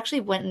 But I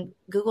actually went and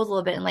Googled a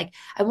little bit and like,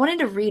 I wanted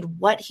to read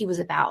what he was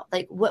about.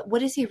 Like,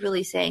 what is he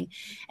really saying?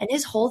 And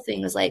his whole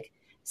thing was like,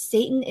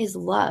 Satan is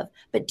love.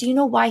 But do you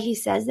know why he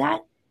says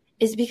that?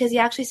 Is because he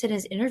actually said in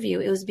his interview,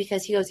 it was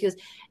because he goes,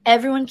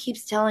 everyone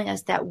keeps telling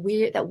us that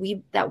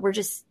we're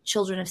just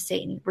children of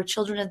Satan. We're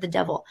children of the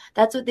devil.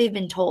 That's what they've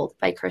been told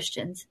by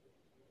Christians.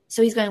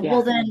 So he's going,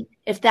 well, then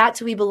if that's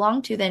who we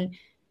belong to, then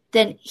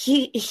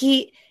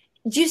he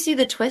do you see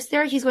the twist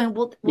there? He's going,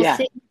 well,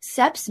 Satan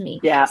accepts me.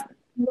 Yeah. Satan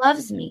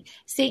loves me.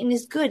 Satan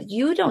is good.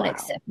 You don't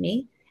accept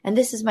me. And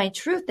this is my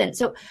truth. Then,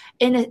 so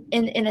in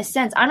a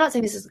sense, I'm not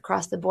saying this is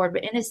across the board,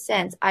 but in a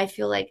sense, I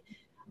feel like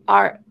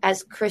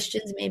as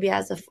Christians, maybe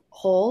as a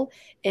whole,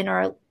 in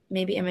our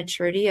maybe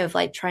immaturity of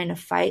like trying to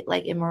fight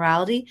like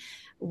immorality,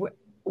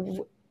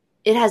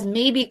 it has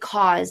maybe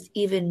caused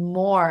even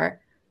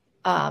more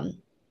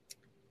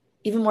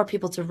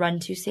people to run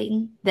to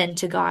Satan than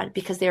to God,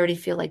 because they already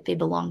feel like they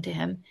belong to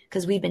him,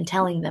 because we've been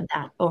telling them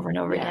that over and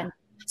over again.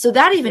 So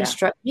that even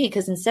struck me,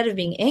 because instead of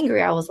being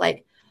angry, I was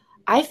like,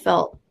 I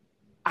felt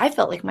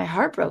like my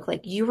heart broke.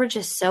 Like, you were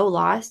just so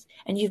lost,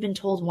 and you've been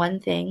told one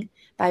thing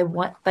by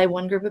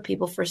one group of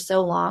people for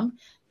so long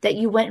that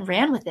you went and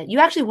ran with it. You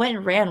actually went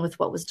and ran with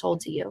what was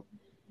told to you.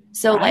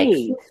 So like,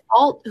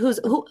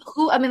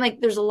 who, I mean, like,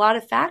 there's a lot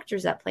of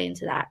factors that play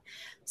into that.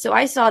 So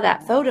I saw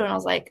that photo and I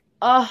was like,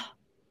 oh,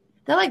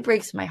 that like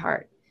breaks my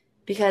heart,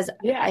 because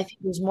I think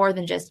there's more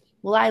than just,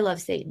 well, I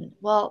love Satan.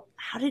 Well,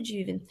 how did you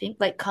even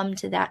come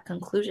to that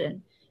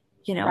conclusion?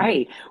 You know?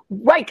 Right.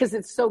 Because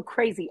it's so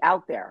crazy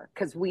out there,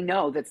 because we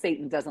know that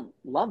Satan doesn't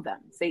love them.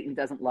 Satan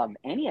doesn't love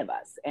any of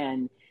us.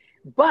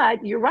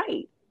 But you're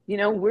right. You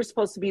know, we're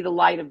supposed to be the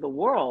light of the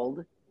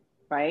world,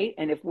 right?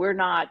 And if we're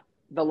not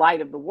the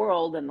light of the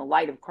world, and the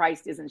light of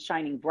Christ isn't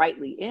shining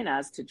brightly in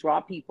us to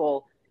draw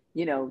people,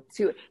 you know,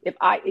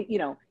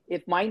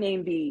 if my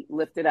name be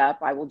lifted up,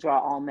 I will draw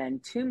all men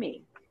to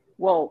me.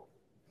 Well,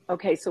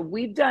 okay. So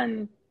we've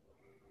done,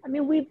 I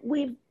mean,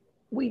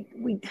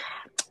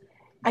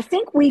 I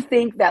think we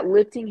think that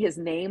lifting his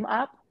name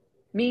up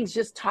means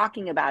just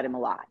talking about him a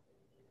lot.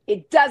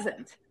 It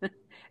doesn't.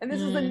 And this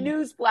is a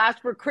news flash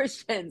for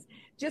Christians.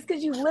 Just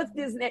because you lift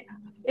his name,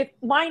 if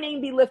my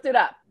name be lifted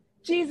up,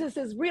 Jesus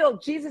is real,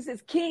 Jesus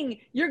is king,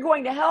 you're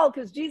going to hell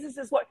because Jesus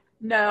is what?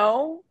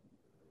 No.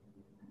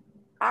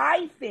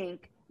 I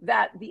think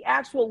that the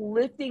actual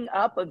lifting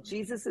up of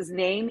Jesus's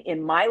name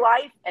in my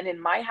life and in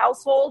my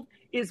household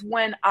is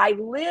when I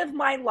live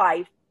my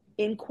life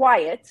in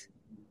quiet,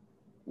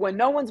 when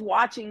no one's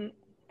watching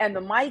and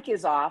the mic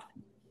is off.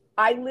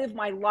 I live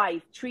my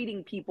life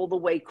treating people the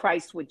way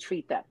Christ would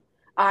treat them.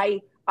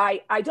 I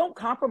don't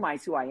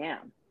compromise who I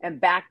am and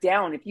back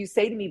down. If you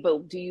say to me,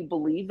 but do you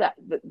believe that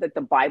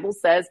the Bible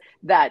says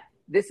that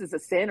this is a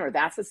sin or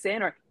that's a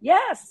sin? Or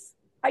yes,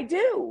 I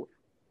do.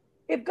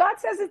 If God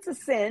says it's a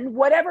sin,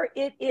 whatever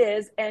it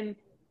is, and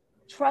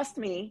trust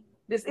me,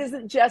 this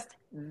isn't just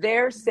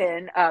their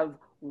sin of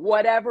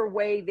whatever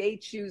way they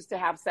choose to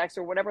have sex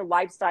or whatever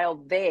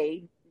lifestyle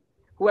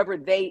whoever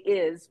they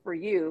is for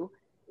you,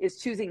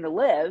 is choosing to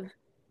live.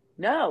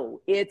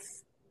 No,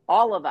 it's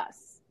all of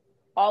us,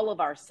 all of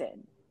our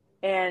sin.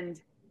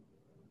 And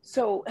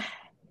so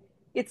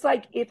it's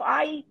like, if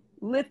I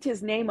lift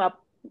his name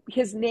up,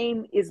 his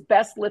name is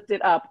best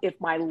lifted up if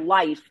my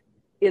life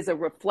is a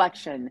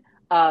reflection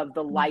of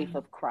the life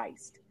of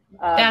Christ.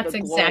 That's the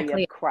exactly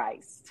glory of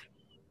Christ.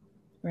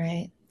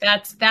 Right.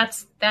 That's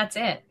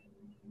it.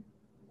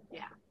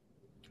 Yeah.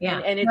 Yeah.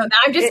 And it's, no,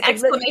 I'm just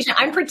exclamation.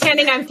 I'm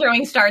pretending I'm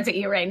throwing stars at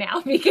you right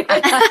now, because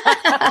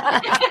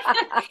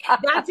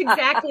that's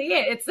exactly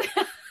it. It's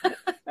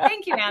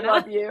thank you, Anna. I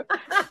love you.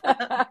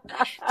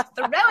 Just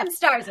throwing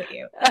stars at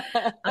you.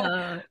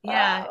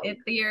 Yeah.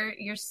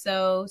 You're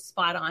so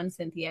spot on,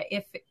 Cynthia.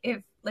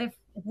 If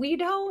we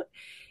don't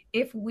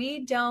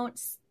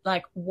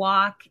like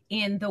walk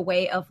in the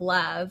way of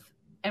love,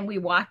 and we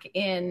walk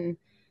in,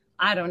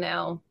 I don't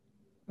know,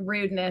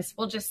 rudeness,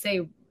 we'll just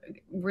say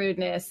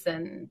rudeness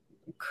and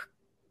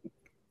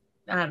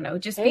I don't know,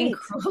 just being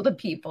cruel to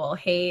people,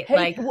 hate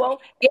like, well,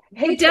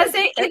 it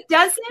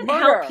doesn't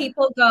help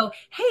people go,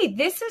 hey,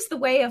 this is the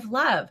way of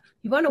love.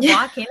 You want to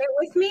walk in it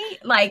with me?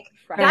 Like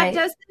that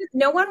doesn't,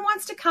 no one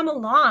wants to come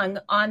along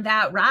on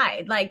that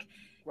ride. Like,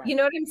 you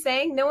know what I'm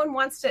saying? No one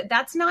wants to,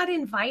 that's not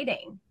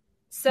inviting.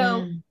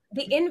 So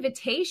the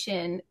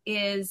invitation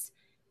is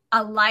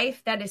a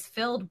life that is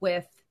filled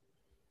with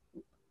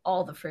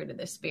all the fruit of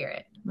the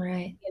Spirit.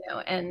 Right. You know,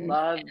 and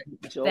love,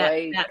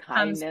 joy, that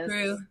kindness, comes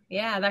through.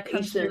 Yeah. That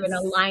comes through an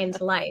aligned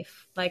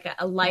life, like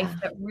a life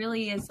that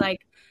really is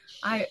like,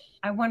 I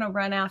want to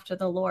run after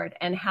the Lord.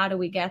 And how do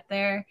we get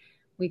there?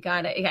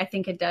 I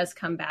think it does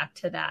come back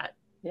to that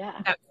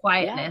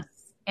quietness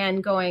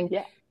and going,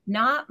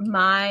 not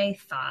my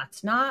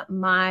thoughts, not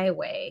my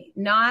way,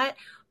 not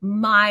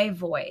my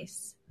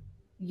voice,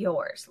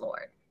 yours,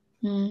 Lord.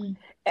 And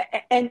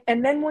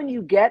then when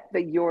you get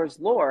the yours,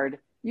 Lord,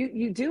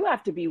 you do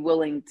have to be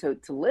willing to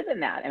live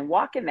in that and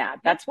walk in that.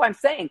 That's why I'm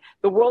saying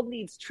the world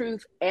needs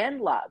truth and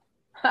love.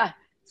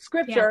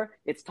 Scripture,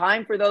 it's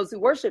time for those who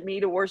worship me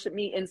to worship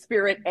me in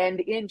spirit and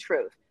in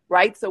truth,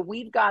 right? So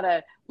we've got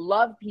to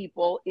love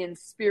people in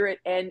spirit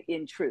and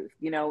in truth,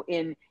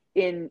 and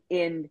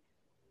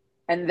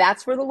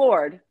that's for the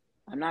Lord.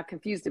 I'm not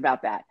confused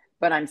about that,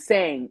 but I'm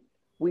saying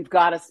we've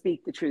got to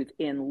speak the truth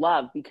in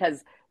love,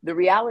 because the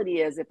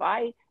reality is, if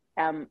I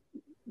am,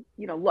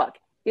 look,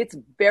 it's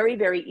very,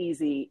 very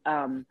easy.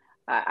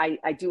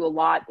 I do a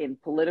lot in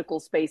political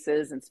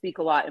spaces and speak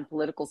a lot in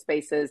political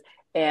spaces.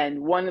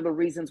 And one of the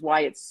reasons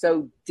why it's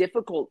so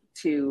difficult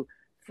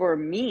for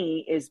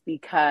me is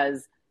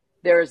because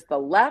there's the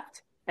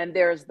left and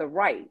there's the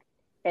right,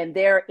 and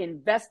they're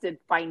invested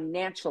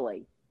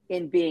financially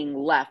in being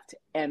left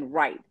and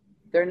right.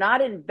 They're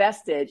not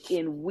invested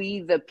in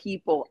we, the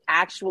people,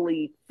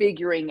 actually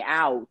figuring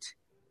out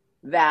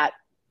that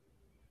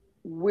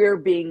we're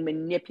being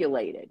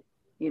manipulated.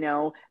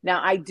 Now,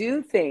 I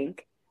do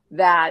think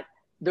that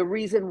the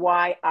reason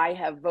why I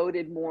have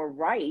voted more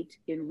right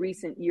in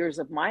recent years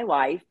of my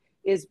life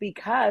is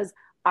because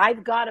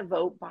I've got to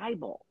vote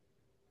Bible.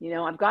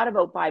 I've got to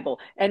vote Bible.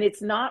 And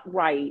it's not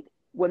right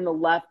when the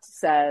left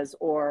says,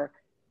 or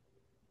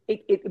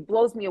it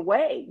blows me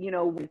away,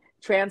 when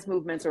trans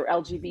movements or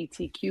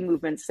LGBTQ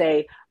movements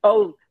say,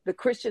 oh, the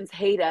Christians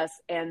hate us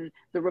and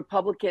the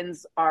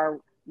Republicans are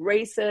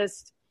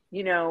racist,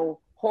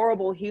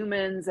 horrible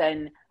humans.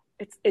 And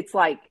it's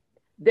like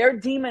they're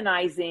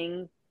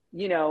demonizing,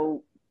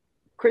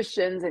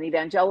 Christians and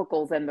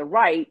evangelicals and the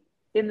right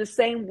in the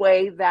same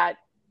way that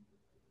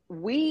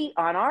we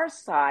on our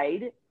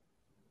side,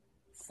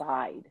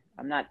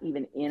 I'm not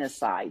even in a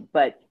side,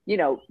 but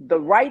the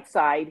right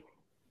side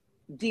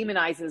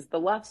demonizes the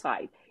left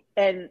side.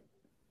 And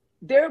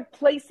they're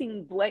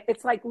placing blame.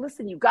 It's like,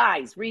 listen, you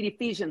guys, read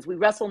Ephesians. We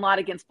wrestle not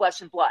against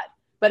flesh and blood,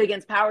 but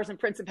against powers and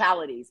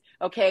principalities.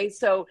 Okay.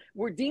 So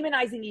we're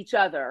demonizing each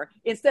other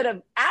instead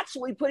of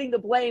actually putting the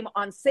blame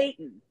on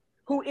Satan,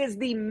 who is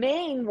the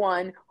main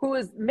one who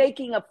is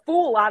making a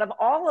fool out of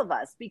all of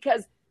us,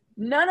 because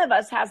none of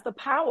us has the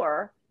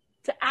power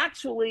to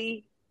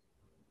actually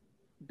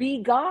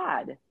be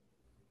God.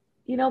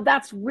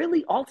 That's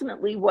really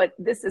ultimately what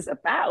this is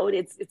about.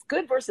 It's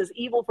good versus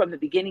evil from the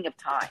beginning of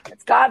time.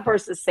 It's God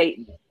versus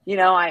Satan.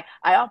 I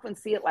often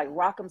see it like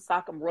Rock'em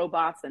Sock'em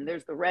robots, and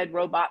there's the red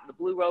robot and the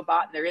blue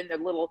robot, and they're in their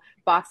little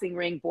boxing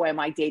ring. Boy, am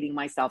I dating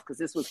myself, because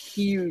this was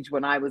huge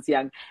when I was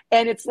young.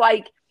 And it's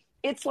like,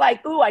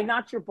 ooh, I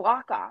knocked your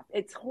block off.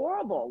 It's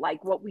horrible,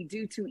 like what we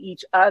do to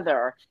each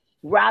other,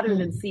 rather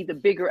than see the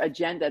bigger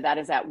agenda that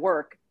is at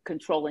work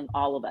controlling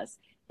all of us.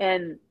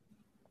 And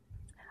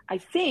I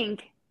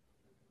think,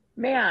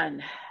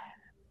 man,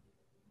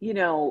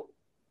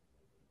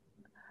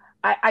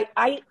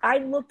 I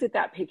looked at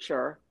that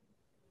picture,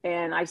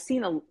 and I've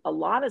seen a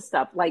lot of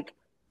stuff, like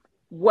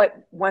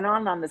what went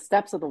on the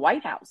steps of the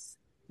White House,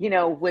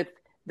 with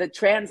the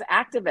trans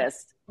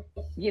activists,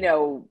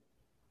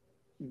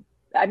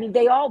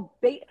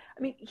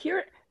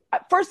 here,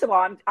 first of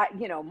all,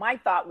 my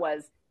thought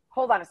was,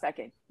 hold on a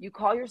second. You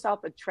call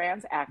yourself a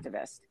trans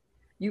activist.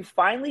 You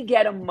finally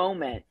get a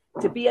moment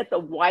to be at the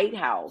White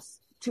House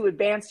to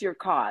advance your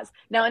cause.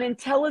 Now, an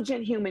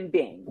intelligent human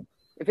being,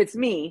 if it's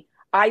me,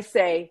 I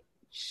say,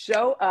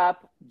 show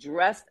up,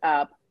 dressed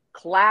up,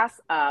 class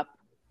up,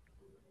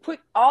 put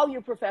all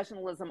your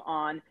professionalism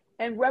on,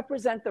 and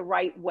represent the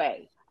right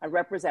way. I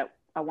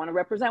want to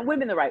represent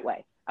women the right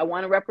way. I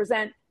want to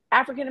represent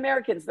African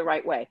Americans the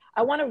right way.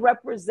 I want to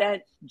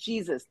represent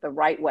Jesus the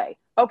right way.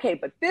 Okay,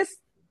 but this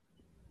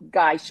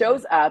guy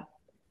shows up,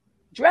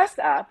 dressed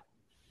up,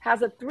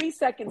 has a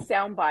 3-second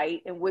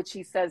soundbite in which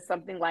he says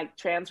something like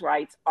trans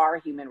rights are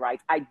human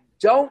rights. I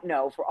don't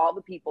know, for all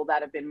the people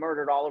that have been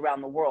murdered all around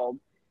the world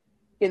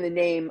in the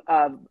name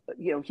of,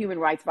 human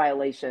rights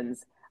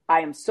violations.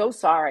 I am so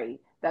sorry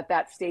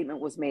that statement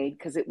was made,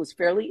 because it was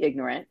fairly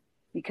ignorant,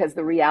 because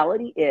the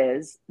reality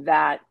is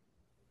that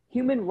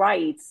human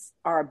rights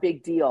are a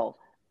big deal.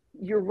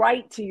 Your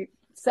right to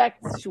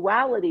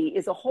sexuality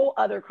is a whole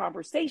other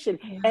conversation,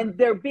 and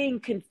they're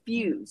being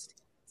confused.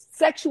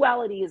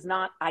 Sexuality is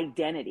not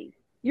identity.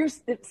 Your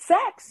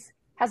sex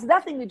has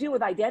nothing to do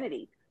with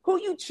identity. Who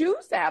you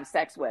choose to have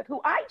sex with,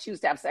 who I choose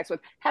to have sex with,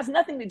 has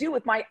nothing to do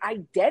with my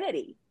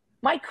identity.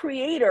 My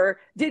creator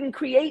didn't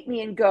create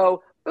me and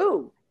go,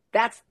 ooh,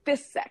 that's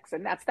this sex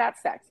and that's that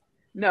sex.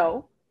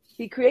 No,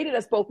 he created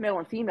us both male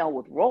and female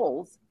with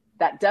roles.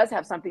 That does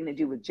have something to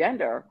do with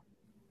gender,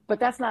 but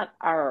that's not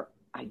our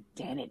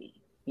identity.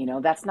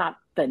 That's not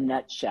the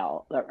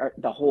nutshell or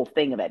the whole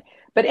thing of it.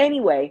 But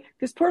anyway,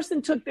 this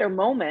person took their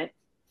moment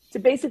to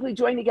basically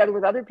join together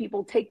with other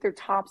people, take their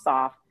tops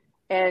off,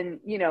 and,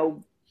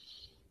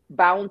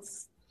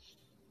 bounce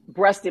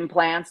breast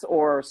implants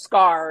or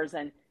scars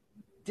and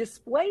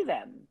display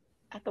them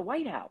at the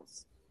White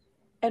House.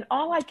 And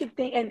all I could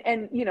think,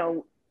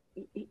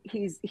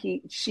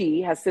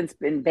 she has since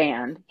been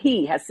banned.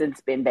 He has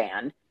since been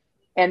banned.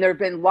 And there have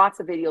been lots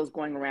of videos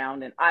going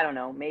around, and I don't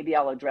know, maybe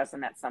I'll address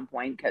them at some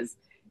point, because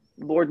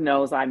Lord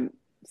knows I'm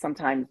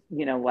sometimes,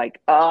 like,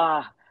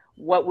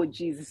 what would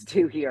Jesus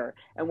do here?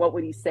 And what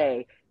would he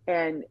say?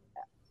 And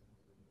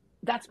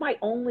that's my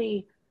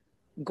only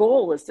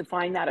goal, is to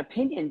find that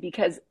opinion,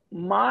 because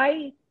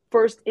my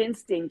first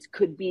instinct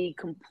could be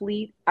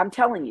complete. I'm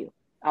telling you,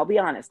 I'll be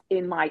honest,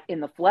 in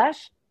the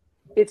flesh,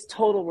 it's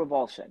total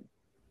revulsion.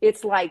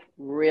 It's like,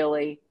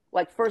 really?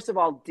 Like, first of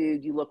all,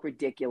 dude, you look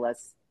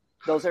ridiculous.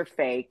 Those are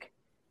fake.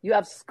 You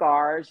have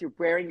scars. You're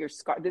wearing your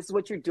scar. This is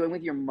what you're doing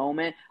with your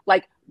moment.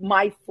 Like,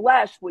 my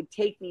flesh would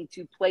take me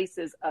to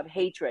places of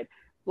hatred,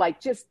 like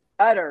just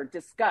utter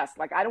disgust.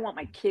 Like, I don't want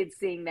my kids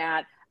seeing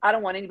that. I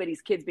don't want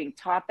anybody's kids being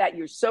taught that.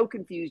 You're so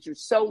confused. You're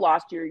so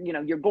lost.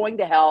 You're going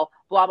to hell,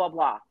 blah, blah,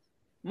 blah.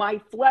 My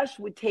flesh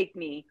would take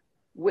me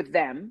with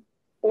them,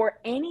 or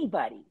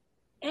anybody,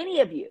 any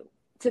of you,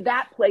 to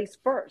that place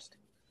first.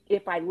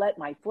 If I let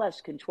my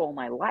flesh control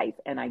my life,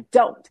 and I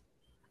don't,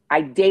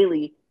 I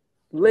daily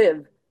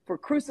live for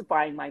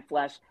crucifying my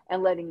flesh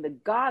and letting the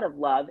God of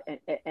love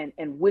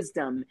and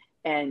wisdom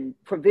and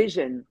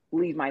provision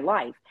lead my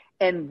life.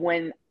 And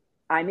when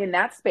I'm in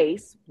that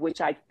space,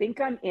 which I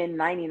think I'm in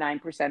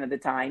 99% of the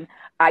time,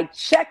 I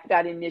check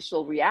that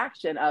initial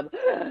reaction of,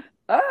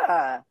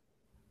 I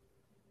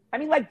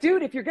mean, like,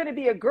 dude, if you're going to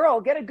be a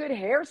girl, get a good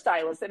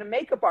hairstylist and a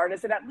makeup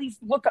artist and at least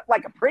look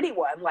like a pretty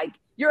one. Like,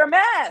 you're a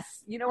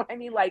mess. You know what I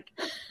mean? Like,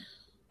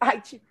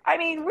 I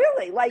mean,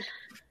 really, like,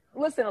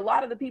 listen, a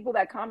lot of the people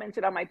that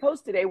commented on my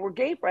post today were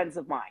gay friends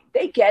of mine.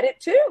 They get it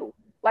too.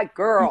 Like,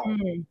 girl,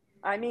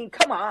 I mean,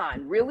 come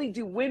on. Really?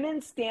 Do women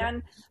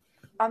stand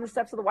on the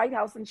steps of the White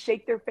House and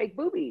shake their fake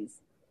boobies?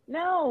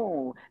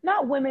 No,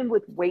 not women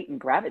with weight and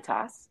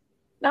gravitas,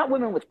 not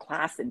women with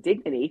class and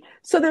dignity.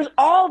 So there's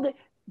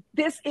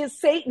this is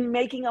Satan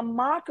making a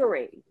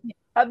mockery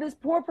of this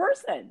poor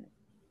person,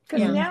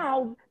 because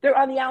now they're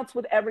on the outs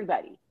with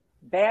everybody.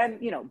 Banned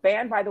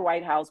by the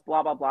White House,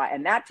 blah, blah, blah.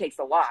 And that takes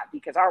a lot,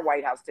 because our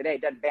White House today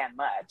doesn't ban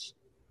much.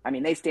 I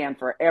mean, they stand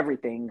for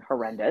everything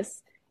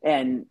horrendous,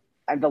 and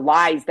the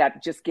lies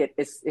that just get,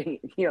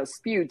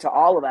 spewed to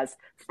all of us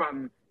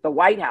from the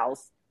White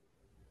House,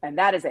 and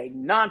that is a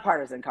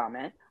nonpartisan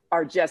comment,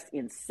 are just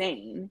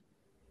insane.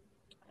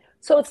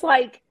 So it's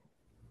like,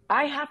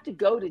 I have to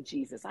go to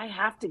Jesus. I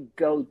have to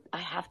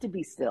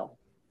be still.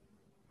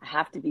 I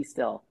have to be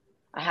still.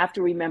 I have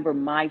to remember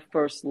my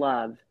first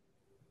love,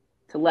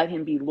 to let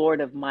him be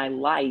Lord of my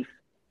life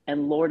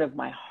and Lord of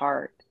my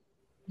heart.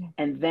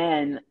 And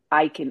then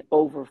I can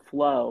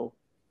overflow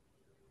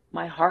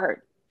my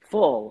heart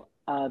full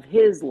of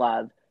his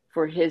love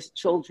for his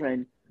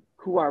children,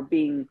 who are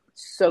being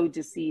so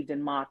deceived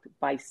and mocked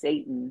by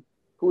Satan,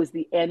 who is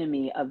the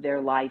enemy of their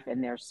life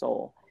and their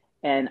soul.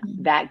 And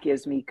that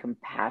gives me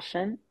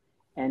compassion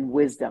and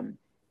wisdom.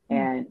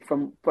 And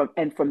from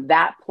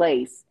that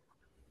place,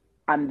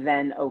 I'm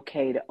then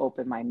okay to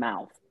open my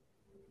mouth.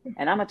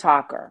 And I'm a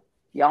talker.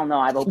 Y'all know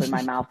I've opened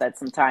my mouth at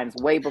some times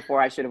way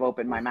before I should have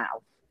opened my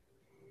mouth.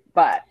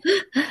 But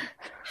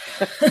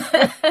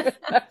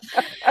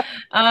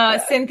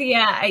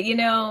Cynthia,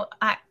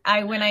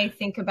 I when I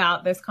think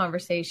about this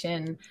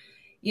conversation,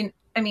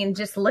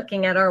 just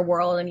looking at our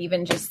world and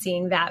even just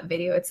seeing that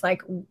video, it's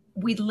like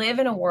we live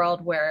in a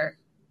world where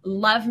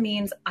love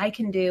means I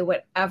can do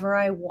whatever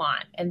I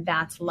want, and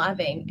that's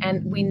loving.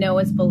 And we know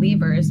as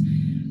believers,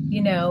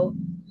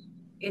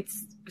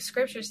 it's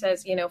scripture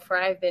says, for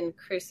I've been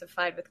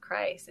crucified with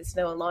Christ. It's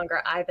no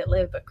longer I that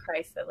live, but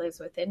Christ that lives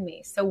within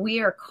me. So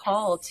we are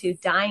called to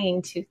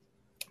dying to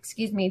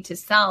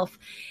self.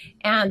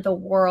 And the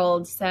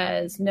world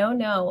says,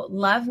 no,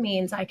 love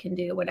means I can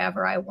do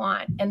whatever I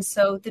want. And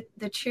so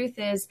the truth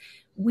is,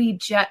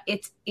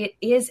 it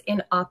is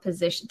in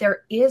opposition.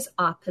 There is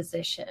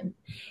opposition,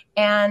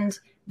 and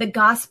the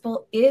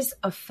gospel is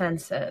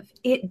offensive.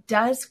 It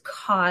does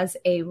cause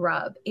a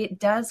rub. It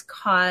does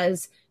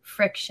cause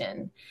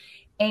friction.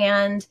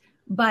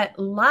 But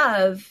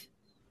love,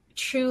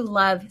 true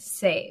love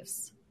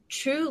saves.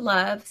 True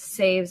love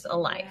saves a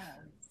life.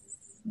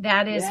 Yes.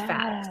 That is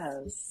fact.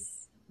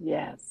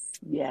 Yes.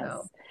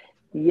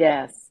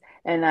 Yes.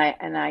 And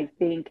I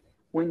think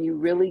when you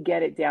really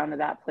get it down to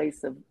that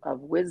place of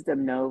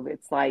wisdom, Nov,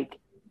 it's like,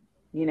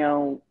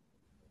 you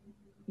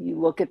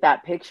look at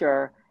that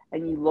picture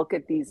and you look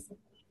at these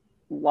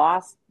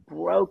lost,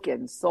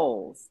 broken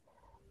souls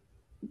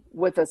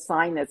with a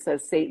sign that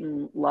says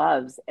Satan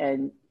loves,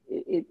 and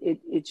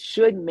it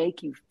should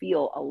make you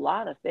feel a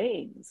lot of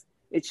things.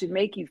 It should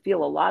make you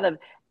feel a lot of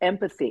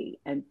empathy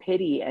and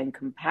pity and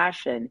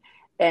compassion,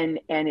 and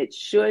it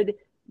should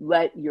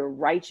let your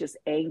righteous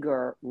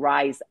anger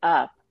rise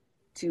up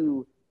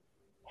to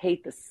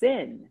hate the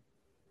sin,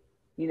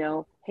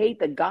 hate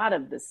the God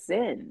of the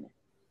sin,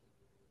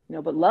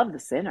 but love the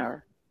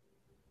sinner,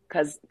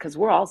 because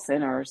we're all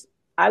sinners.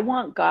 I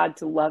want God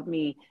to love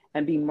me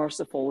and be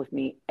merciful with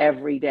me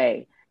every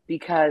day,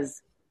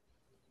 because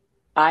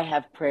I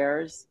have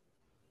prayers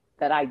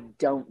that I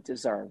don't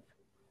deserve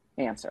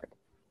answered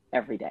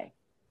every day.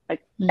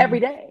 Every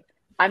day.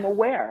 I'm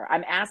aware.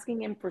 I'm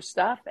asking him for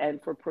stuff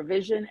and for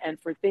provision and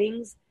for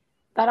things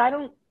that I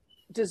don't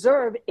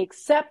deserve,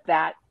 except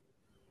that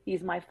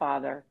he's my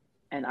father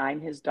and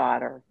I'm his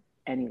daughter,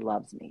 and he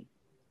loves me.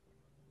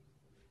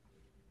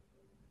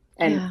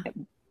 And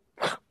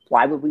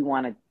why would we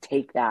want to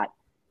take that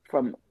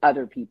from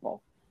other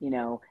people, you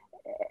know?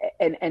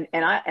 And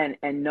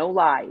no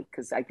lie,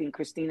 because I think,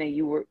 Christina,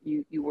 you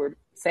were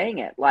saying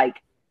it,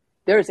 like,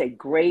 there's a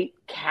great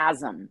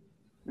chasm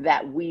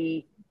that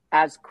we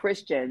as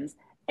Christians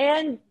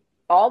and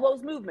all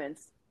those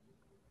movements,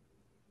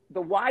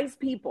 the wise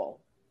people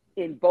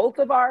in both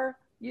of our,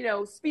 you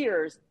know,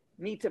 spheres,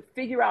 need to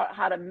figure out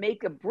how to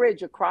make a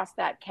bridge across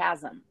that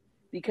chasm,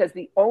 because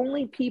the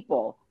only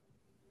people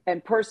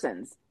and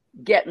persons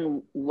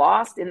getting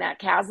lost in that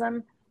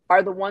chasm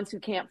are the ones who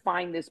can't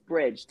find this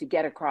bridge to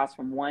get across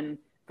from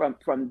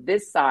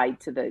this side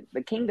to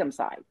the kingdom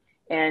side.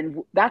 And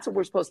that's what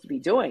we're supposed to be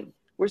doing.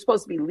 We're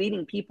supposed to be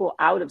leading people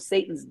out of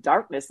Satan's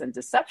darkness and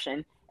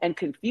deception and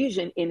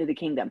confusion into the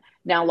kingdom.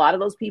 Now, a lot of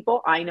those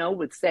people I know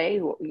would say,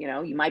 you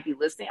know, you might be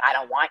listening, I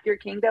don't want your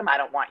kingdom, I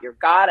don't want your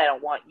God, I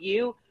don't want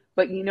you.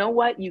 But you know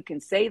what? You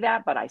can say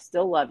that, but I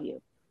still love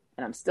you,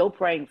 and I'm still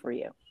praying for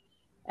you,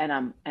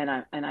 and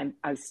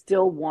I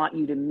still want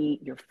you to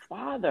meet your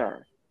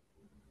Father,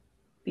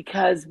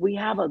 because we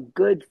have a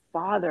good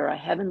Father, a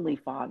heavenly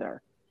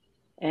Father,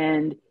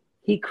 and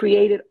he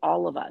created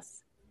all of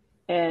us.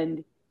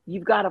 And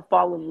you've got to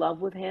fall in love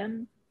with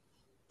him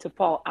to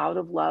fall out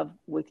of love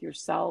with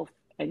yourself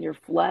and your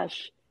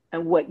flesh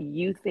and what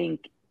you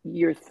think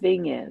your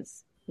thing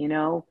is. You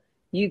know,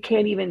 you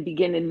can't even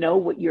begin to know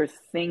what your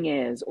thing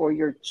is or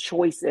your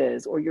choice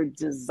is or your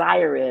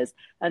desire is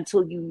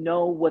until you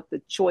know what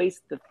the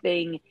choice, the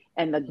thing,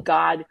 and the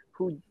God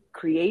who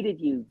created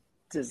you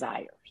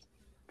desires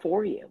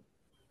for you.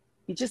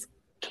 You just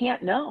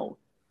can't know,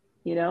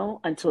 you know,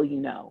 until you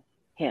know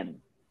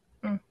him.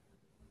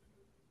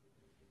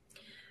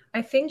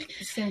 I think,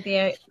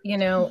 Cynthia, you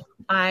know,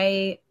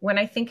 when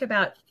I think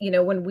about, you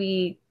know, when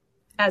we,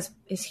 as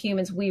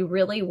humans, we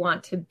really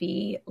want to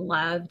be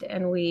loved,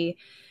 and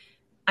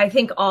I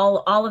think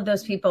all of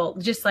those people,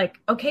 just like,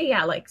 okay,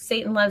 yeah, like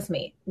Satan loves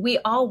me. We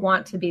all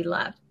want to be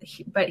loved.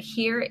 But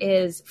here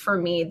is, for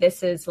me,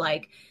 this is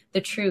like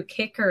the true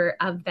kicker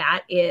of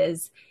that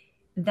is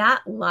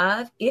that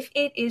love, if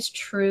it is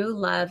true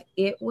love,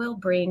 it will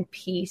bring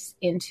peace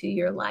into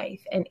your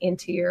life and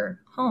into your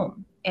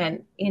home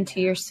and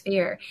into your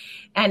sphere.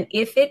 And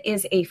if it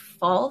is a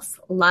false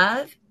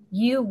love,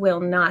 you will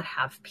not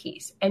have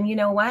peace. And you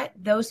know what?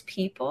 Those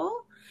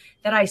people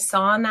that I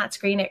saw on that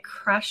screen, it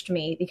crushed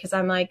me, because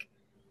I'm like,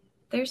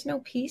 there's no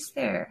peace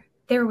there.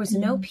 There was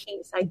no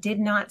peace. I did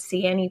not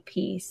see any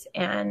peace.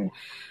 And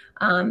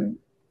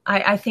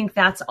I think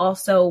that's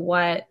also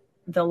what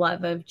the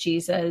love of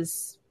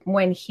Jesus,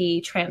 when he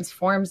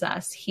transforms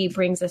us, he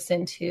brings us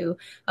into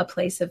a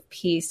place of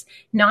peace,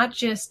 not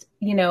just,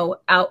 you know,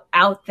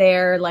 out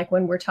there, like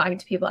when we're talking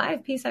to people, I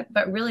have peace,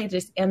 but really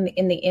just in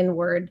the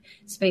inward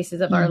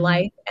spaces of our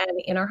life and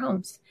in our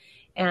homes.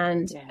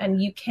 And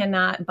you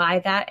cannot buy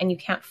that, and you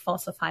can't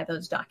falsify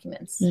those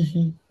documents.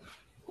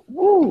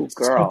 Woo,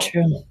 girl. So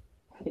true.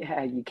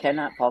 Yeah, you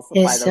cannot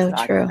falsify those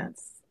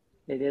documents.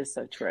 True. It is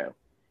so true.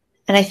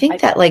 And I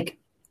think that, like,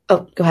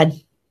 oh, go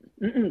ahead.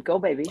 Go,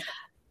 baby.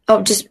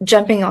 Oh, just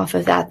jumping off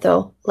of that,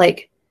 though,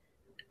 like,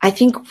 I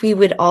think we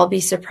would all be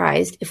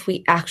surprised if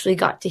we actually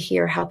got to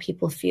hear how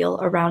people feel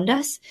around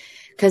us.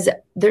 Because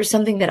there's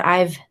something that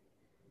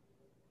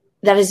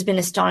has been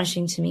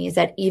astonishing to me, is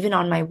that even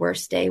on my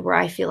worst day, where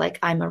I feel like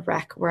I'm a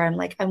wreck, where I'm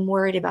like, I'm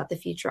worried about the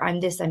future, I'm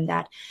this, I'm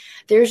that,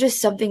 there's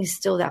just something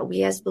still that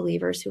we as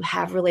believers who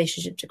have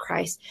relationship to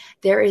Christ,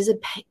 there is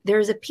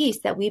a peace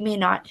that we may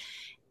not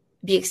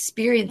be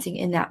experiencing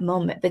in that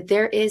moment, but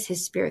there is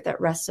his spirit that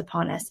rests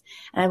upon us.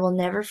 And I will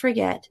never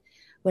forget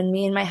when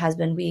me and my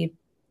husband, we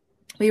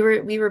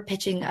were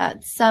pitching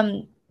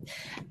some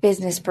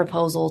business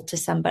proposal to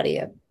somebody,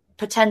 a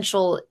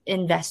potential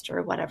investor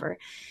or whatever.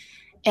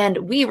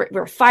 And we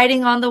were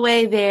fighting on the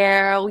way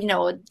there, you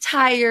know,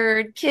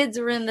 tired, kids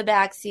were in the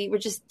back seat. We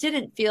just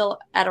didn't feel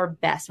at our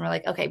best. And we're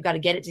like, okay, we've got to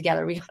get it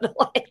together. We got to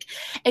like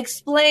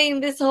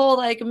explain this whole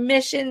like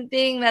mission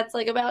thing that's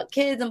like about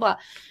kids and blah.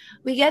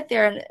 We get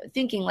there and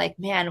thinking like,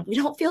 man, we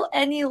don't feel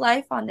any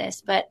life on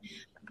this. But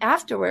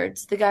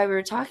afterwards, the guy we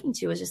were talking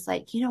to was just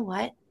like, you know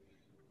what?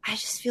 I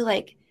just feel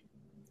like,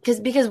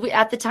 because we,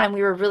 at the time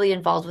we were really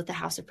involved with the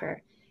House of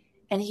Prayer.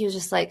 And he was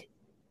just like,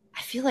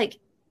 I feel like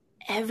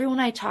everyone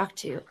I talk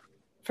to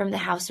from the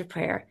House of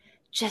Prayer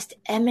just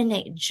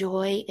emanate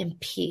joy and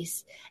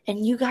peace.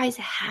 And you guys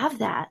have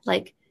that.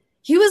 Like,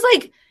 he was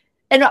like,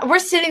 and we're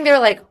sitting there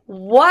like,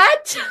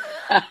 what?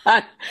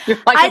 I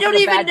don't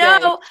even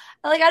know.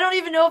 Like, I don't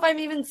even know if I'm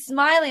even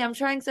smiling. I'm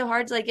trying so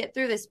hard to like get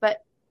through this,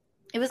 but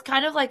it was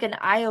kind of like an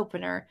eye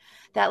opener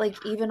that like,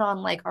 even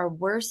on like our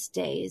worst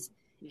days,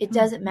 it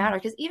doesn't matter.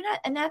 Because even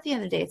at the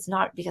end of the day, it's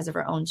not because of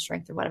our own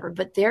strength or whatever,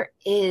 but there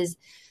is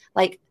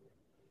like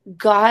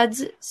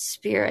God's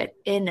spirit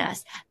in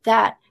us,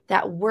 that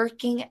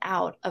working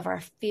out of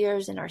our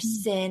fears and our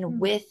sin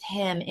with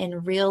him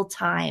in real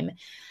time,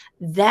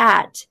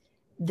 that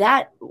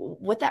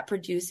what that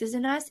produces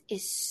in us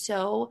is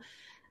so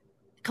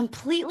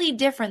completely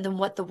different than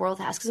what the world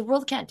has, because the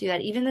world can't do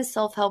that. Even the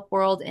self-help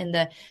world and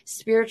the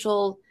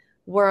spiritual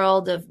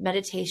world of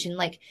meditation,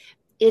 like,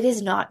 it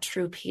is not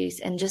true peace.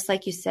 And just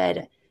like you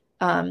said,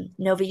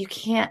 Nova, you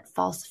can't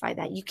falsify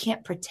that. You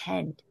can't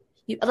pretend.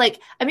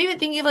 I'm even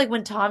thinking of like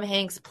when Tom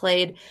Hanks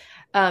played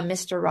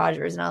Mr.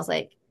 Rogers, and I was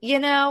like,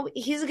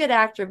 he's a good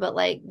actor, but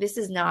like, this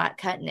is not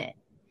cutting it,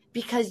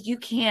 because you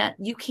can't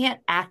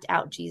act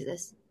out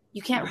Jesus.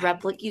 You can't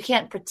replicate, you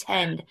can't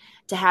pretend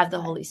to have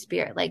the Holy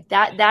Spirit. Like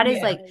that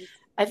is like,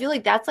 I feel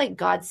like that's like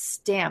God's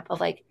stamp of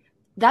like,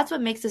 that's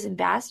what makes us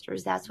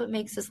ambassadors. That's what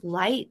makes us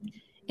light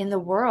in the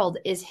world,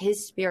 is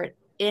his Spirit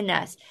in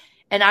us.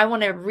 And I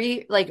want to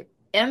reiterate,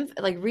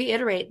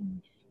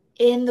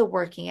 in the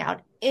working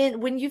out, in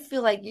when you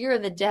feel like you're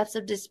in the depths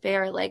of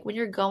despair, like when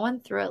you're going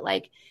through it,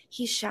 like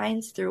he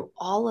shines through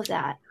all of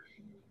that.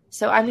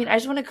 So, I mean, I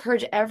just want to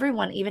encourage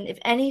everyone, even if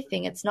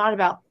anything, it's not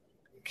about,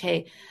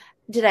 okay,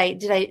 did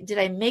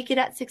I make it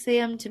at 6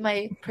 a.m. to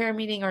my prayer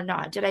meeting or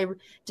not? Did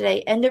I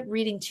end up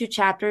reading 2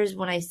 chapters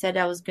when I said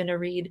I was going to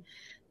read,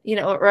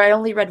 or I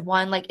only read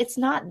 1? Like, it's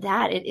not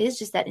that. It is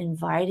just that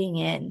inviting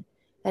in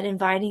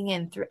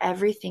through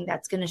everything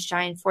that's going to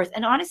shine forth.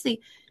 And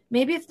honestly,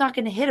 maybe it's not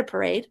going to hit a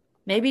parade.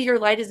 Maybe your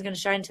light isn't going to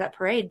shine to that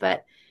parade,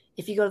 but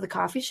if you go to the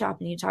coffee shop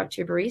and you talk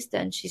to your barista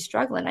and she's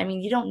struggling, I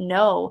mean, you don't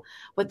know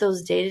what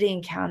those day-to-day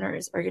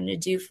encounters are going to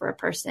do for a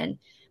person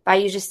by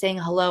you just saying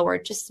hello or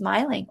just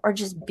smiling or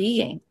just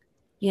being,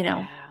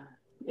 Yeah,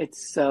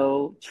 it's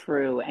so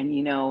true. And,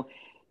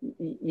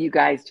 you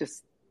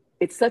guys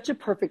it's such a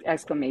perfect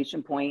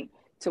exclamation point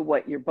to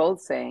what you're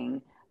both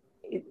saying,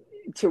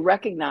 to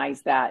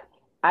recognize that.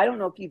 I don't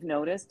know if you've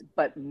noticed,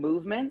 but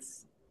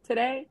movements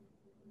today,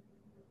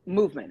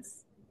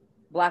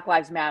 Black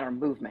Lives Matter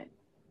movement,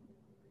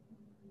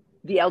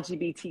 the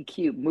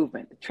LGBTQ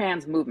movement, the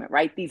trans movement,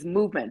 right? These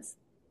movements,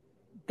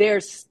 they're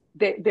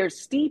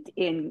steeped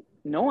in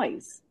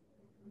noise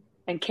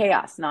and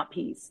chaos, not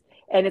peace.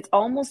 And it's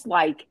almost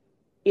like,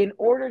 in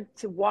order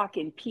to walk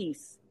in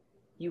peace,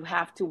 you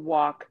have to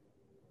walk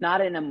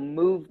not in a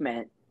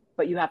movement,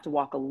 but you have to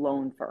walk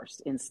alone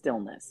first in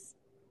stillness,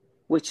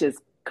 which is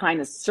kind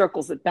of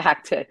circles it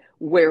back to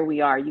where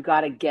we are. You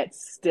got to get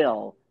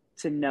still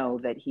to know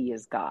that he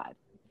is God.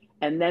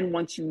 And then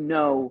once you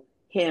know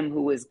him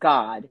who is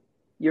God,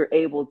 you're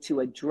able to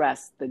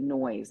address the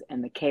noise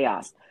and the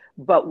chaos.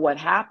 But what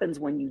happens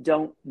when you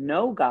don't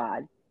know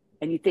God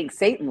and you think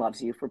Satan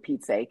loves you, for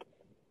Pete's sake,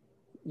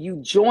 you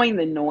join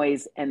the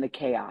noise and the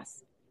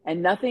chaos.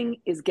 And nothing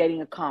is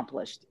getting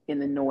accomplished in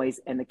the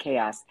noise and the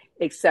chaos,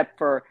 except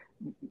for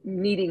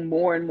needing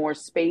more and more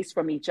space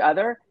from each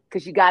other,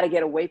 because you got to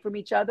get away from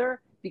each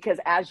other, because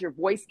as your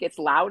voice gets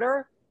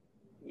louder,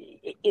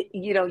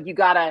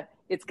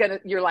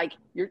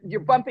 you're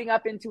bumping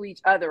up into each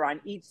other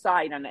on each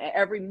side, on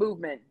every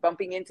movement,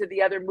 bumping into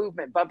the other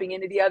movement, bumping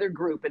into the other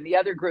group and the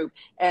other group,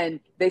 and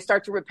they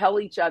start to repel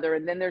each other.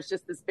 And then there's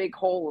just this big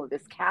hole, or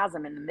this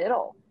chasm in the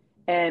middle.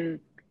 And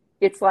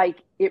it's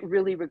like, it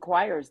really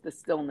requires the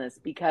stillness,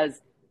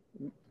 because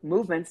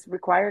movements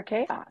require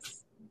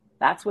chaos.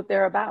 That's what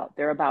they're about.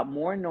 They're about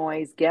more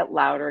noise, get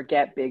louder,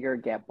 get bigger,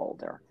 get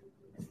bolder.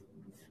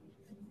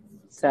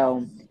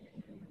 So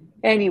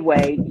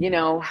anyway,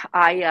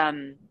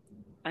 I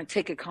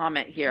take a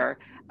comment here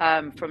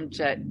from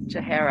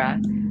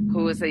Jahara,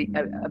 who is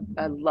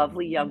a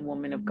lovely young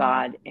woman of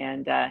God.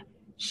 And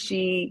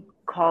she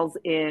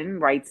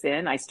writes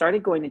in, I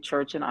started going to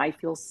church and I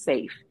feel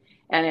safe.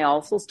 And I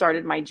also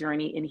started my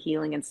journey in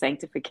healing and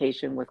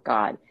sanctification with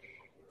God.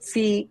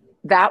 See,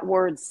 that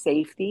word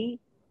safety,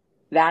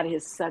 that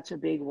is such a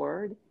big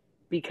word,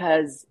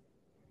 because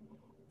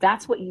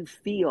that's what you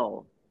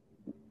feel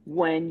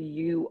when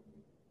you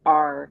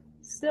are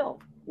still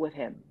with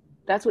him.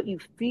 That's what you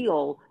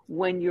feel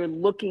when you're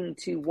looking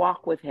to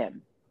walk with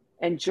him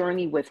and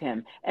journey with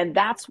him. And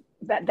that's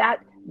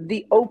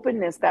the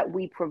openness that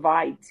we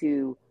provide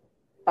to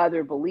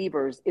other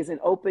believers is an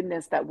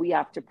openness that we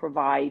have to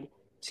provide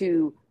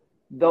to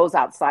those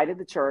outside of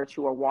the church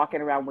who are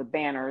walking around with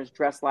banners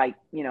dressed like,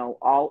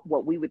 all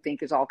what we would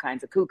think is all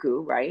kinds of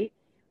cuckoo, right?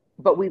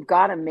 But we've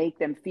got to make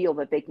them feel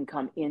that they can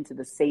come into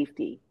the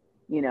safety,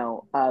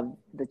 of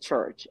the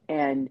church.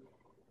 And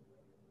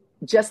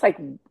just like,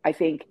 I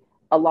think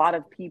a lot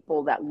of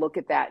people that look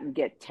at that and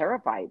get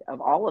terrified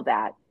of all of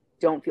that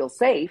don't feel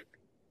safe.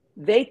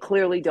 They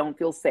clearly don't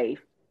feel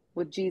safe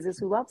with Jesus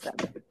who loves them,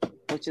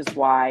 which is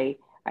why,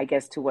 I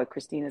guess, to what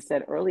Christina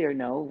said earlier,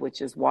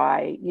 which is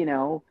why,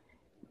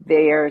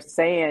 they are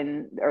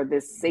saying, or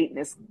this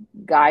Satanist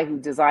guy who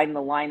designed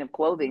the line of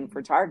clothing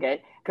for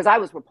Target, because I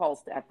was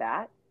repulsed at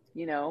that,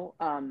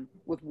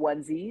 with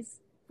onesies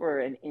for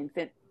an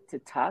infant to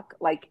tuck.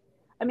 Like,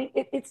 I mean,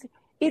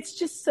 it's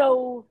just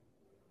so,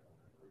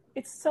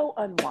 it's so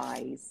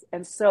unwise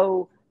and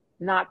so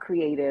not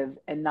creative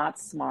and not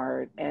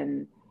smart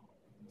and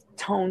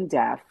tone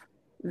deaf,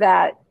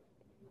 that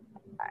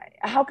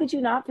how could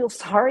you not feel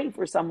sorry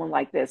for someone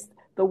like this?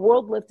 The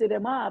world lifted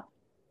him up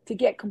to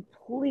get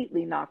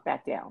completely knocked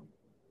back down,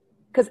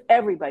 because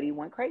everybody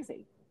went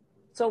crazy.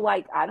 So,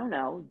 like, I don't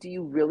know, do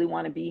you really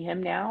want to be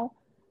him now?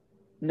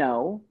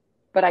 No,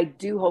 but I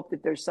do hope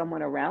that there's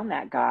someone around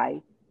that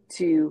guy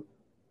to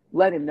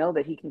let him know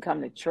that he can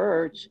come to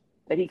church,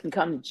 that he can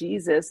come to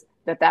Jesus,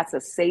 that that's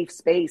a safe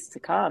space to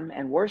come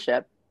and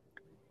worship.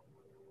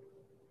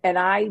 And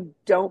I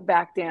don't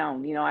back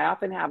down. You know, I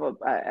often have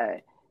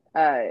I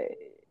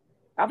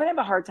often have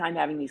a hard time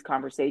having these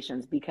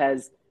conversations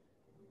because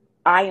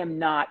I am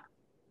not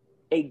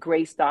a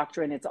grace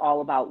doctrine. It's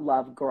all about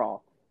love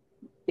girl.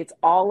 It's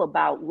all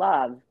about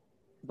love,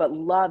 but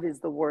love is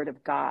the word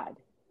of God.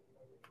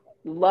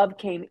 Love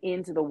came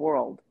into the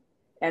world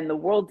and the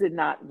world did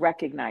not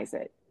recognize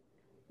it.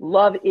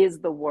 Love is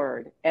the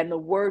word, and the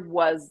word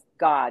was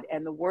God,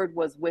 and the word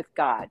was with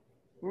God.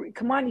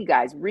 Come on, you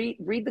guys, read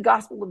the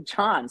Gospel of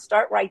John.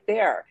 Start right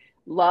there.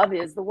 Love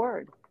is the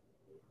word.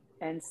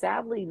 And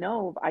sadly,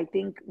 no, I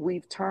think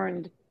we've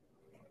turned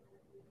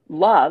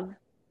love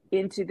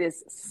into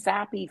this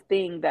sappy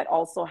thing that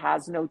also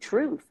has no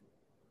truth.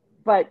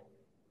 But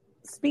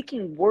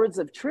speaking words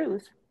of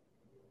truth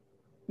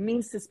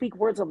means to speak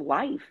words of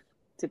life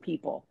to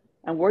people.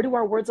 And where do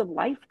our words of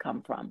life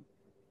come from?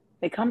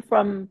 They come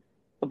from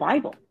the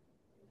Bible.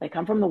 They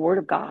come from the word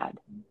of God.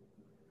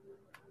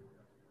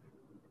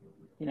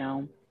 You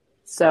know,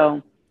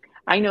 so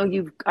I know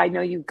you've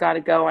got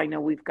to go. I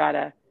know we've got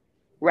to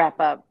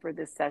wrap up for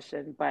this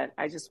session, but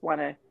I just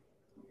want to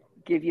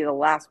give you the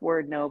last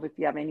word, Nov, if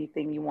you have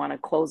anything you want to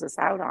close us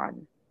out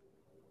on.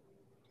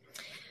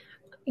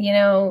 You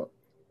know,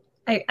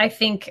 I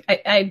think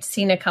I'd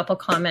seen a couple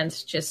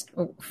comments just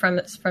from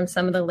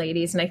some of the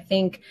ladies, and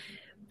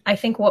I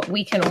think what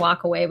we can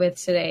walk away with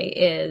today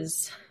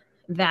is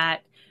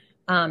that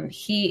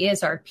he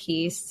is our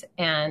peace,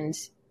 and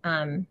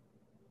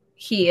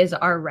he is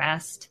our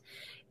rest.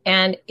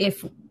 And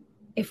if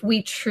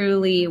we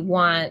truly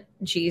want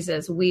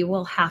Jesus, we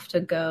will have to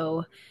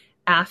go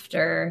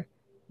after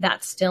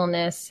that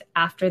stillness,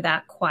 after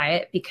that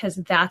quiet, because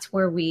that's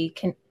where we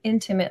can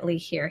intimately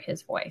hear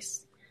his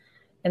voice.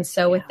 And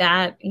so with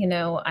that, you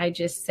know, I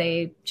just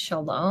say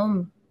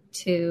shalom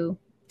to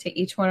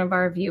each one of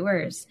our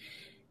viewers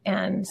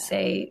and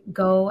say,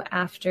 go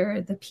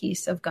after the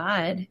peace of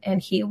God,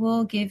 and he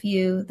will give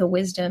you the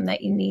wisdom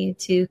that you need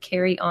to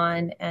carry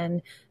on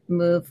and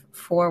move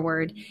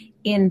forward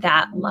in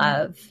that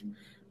love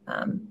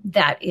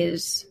that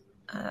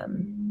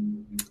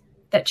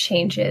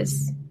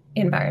changes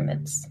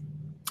environments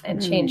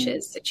and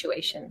changes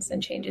situations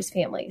and changes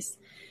families.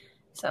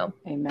 So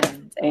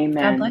amen.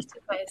 God bless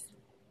you guys.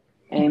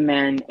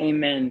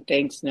 Amen.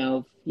 Thanks,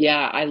 Nov.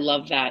 Yeah, I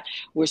love that.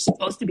 We're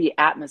supposed to be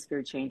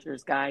atmosphere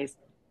changers, guys.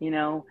 You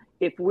know,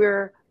 if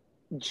we're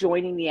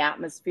joining the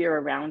atmosphere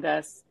around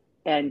us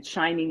and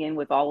chiming in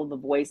with all of the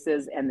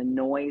voices and the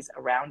noise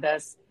around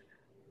us,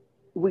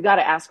 we got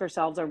to ask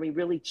ourselves, are we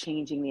really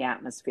changing the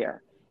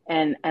atmosphere?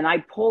 And I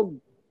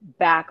pulled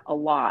back a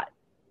lot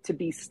to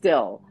be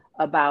still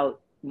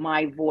about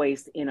my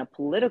voice in a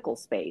political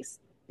space,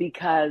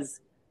 because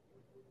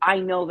I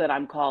know that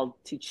I'm called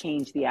to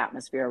change the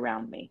atmosphere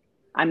around me.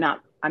 I'm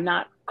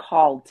not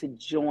called to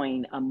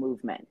join a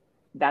movement.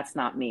 That's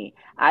not me.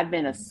 I've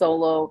been a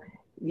solo,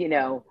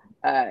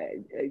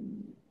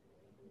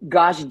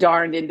 gosh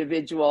darned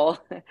individual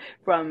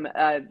from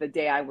the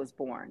day I was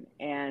born.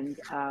 And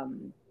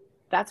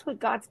that's what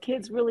God's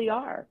kids really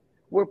are.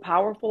 We're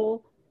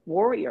powerful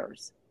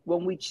warriors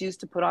when we choose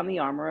to put on the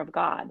armor of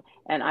God.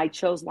 And I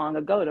chose long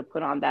ago to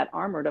put on that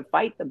armor to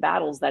fight the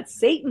battles that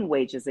Satan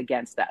wages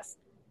against us,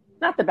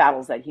 not the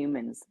battles that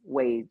humans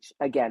wage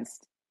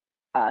against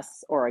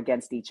us or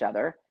against each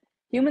other.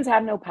 Humans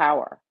have no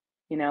power.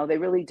 They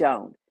really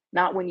don't.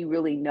 Not when you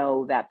really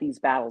know that these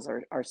battles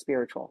are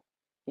spiritual,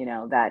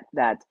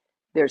 that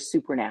they're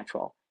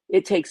supernatural.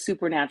 It takes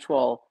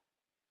supernatural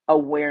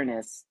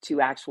awareness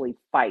to actually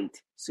fight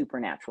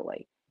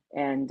supernaturally.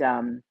 And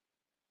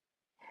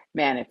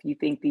man, if you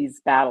think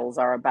these battles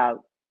are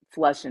about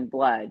flesh and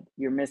blood,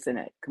 you're missing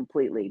it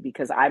completely,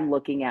 because I'm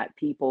looking at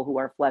people who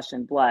are flesh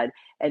and blood.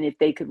 And if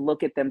they could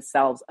look at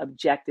themselves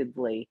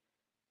objectively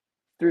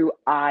through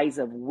eyes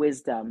of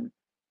wisdom,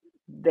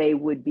 they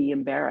would be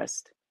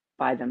embarrassed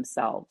by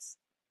themselves,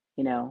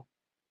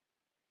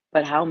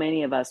 But how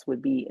many of us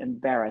would be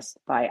embarrassed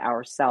by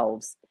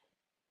ourselves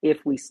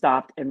if we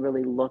stopped and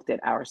really looked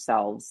at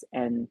ourselves,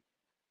 and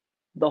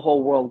the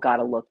whole world got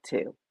to look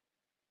too?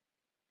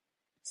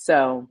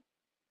 So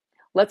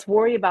let's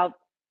worry about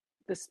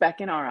the speck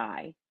in our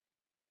eye.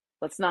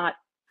 Let's not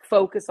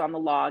focus on the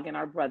log in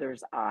our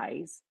brothers'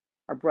 eyes,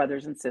 our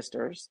brothers and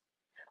sisters,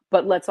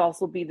 but let's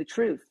also be the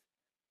truth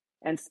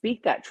and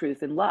speak that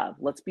truth in love.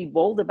 Let's be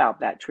bold about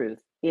that truth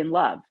in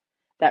love.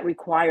 That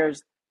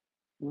requires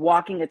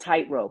walking a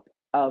tightrope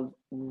of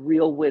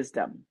real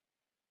wisdom.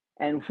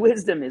 And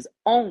wisdom is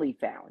only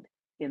found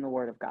in the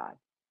Word of God.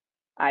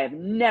 I have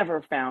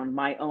never found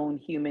my own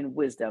human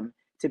wisdom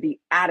to be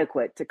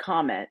adequate to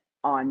comment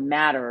on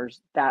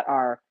matters that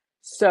are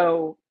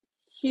so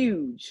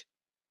huge,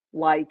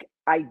 like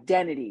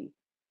identity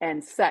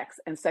and sex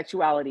and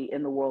sexuality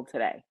in the world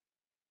today.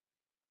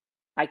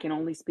 I can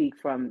only speak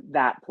from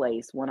that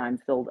place when I'm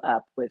filled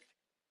up with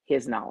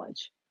his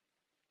knowledge.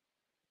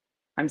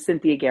 I'm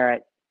Cynthia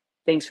Garrett.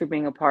 Thanks for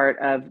being a part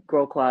of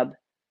Girl Club,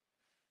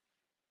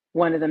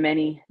 one of the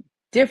many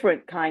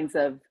different kinds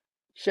of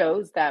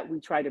shows that we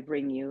try to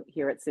bring you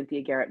here at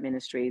Cynthia Garrett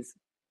Ministries.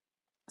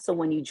 So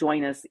when you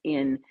join us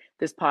in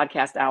this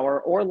podcast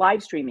hour or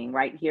live streaming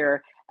right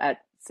here at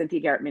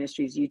Cynthia Garrett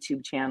Ministries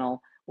YouTube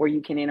channel, where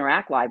you can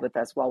interact live with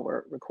us while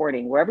we're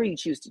recording, wherever you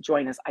choose to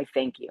join us, I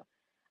thank you.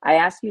 I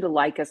ask you to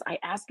like us. I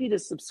ask you to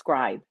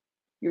subscribe.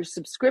 Your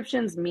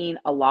subscriptions mean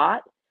a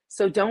lot.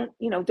 So don't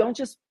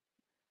just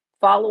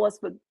follow us,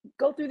 but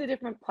go through the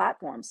different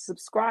platforms.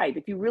 Subscribe.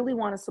 If you really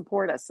want to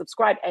support us,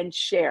 subscribe and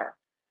share.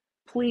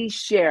 Please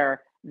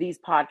share these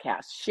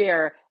podcasts,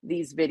 share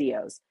these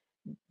videos.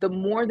 The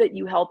more that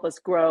you help us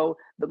grow,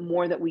 the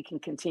more that we can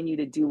continue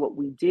to do what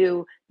we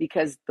do,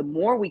 because the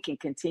more we can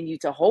continue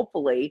to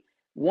hopefully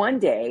one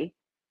day,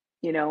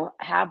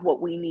 have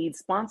what we need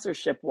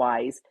sponsorship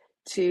wise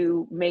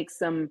to make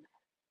some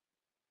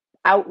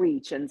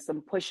outreach and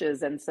some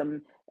pushes and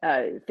some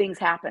things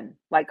happen,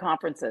 like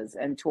conferences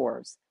and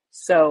tours.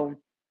 So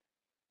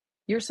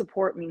your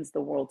support means the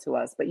world to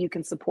us, but you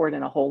can support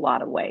in a whole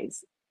lot of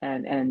ways,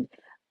 and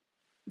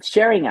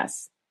sharing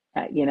us,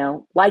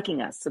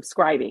 liking us,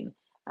 subscribing,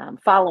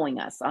 following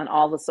us on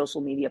all the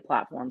social media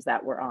platforms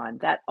that we're on.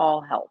 That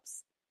all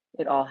helps.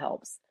 It all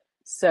helps.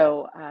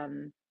 So,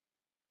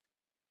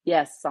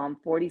 yes, Psalm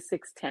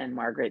 46:10,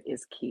 Margaret,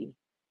 is key.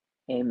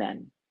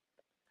 Amen.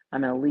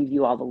 I'm going to leave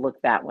you all to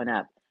look that one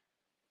up.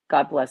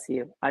 God bless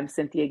you. I'm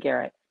Cynthia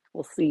Garrett.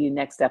 We'll see you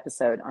next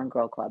episode on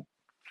Girl Club.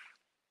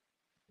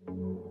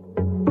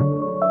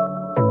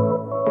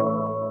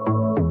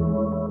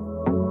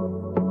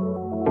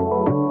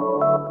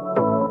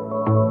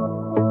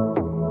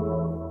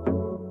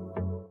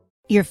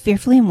 You're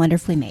fearfully and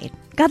wonderfully made.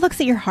 God looks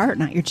at your heart,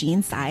 not your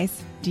jean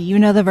size. Do you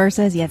know the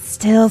verses, yet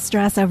still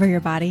stress over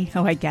your body?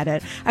 Oh, I get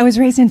it. I was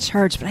raised in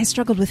church, but I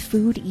struggled with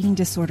food, eating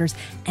disorders,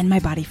 and my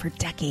body for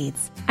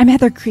decades. I'm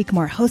Heather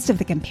Creekmore, host of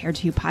the Compared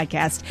to You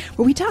podcast,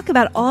 where we talk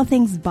about all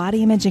things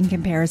body image and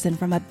comparison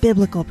from a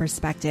biblical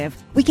perspective.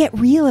 We get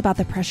real about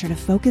the pressure to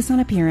focus on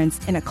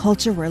appearance in a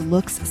culture where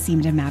looks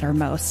seem to matter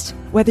most.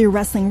 Whether you're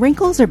wrestling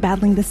wrinkles or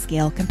battling the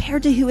scale,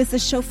 Compared to Who is the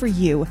show for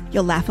you.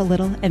 You'll laugh a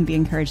little and be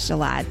encouraged a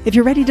lot. If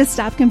you're ready to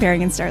stop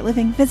comparing and start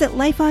living, visit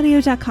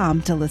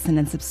lifeaudio.com to listen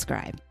and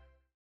subscribe.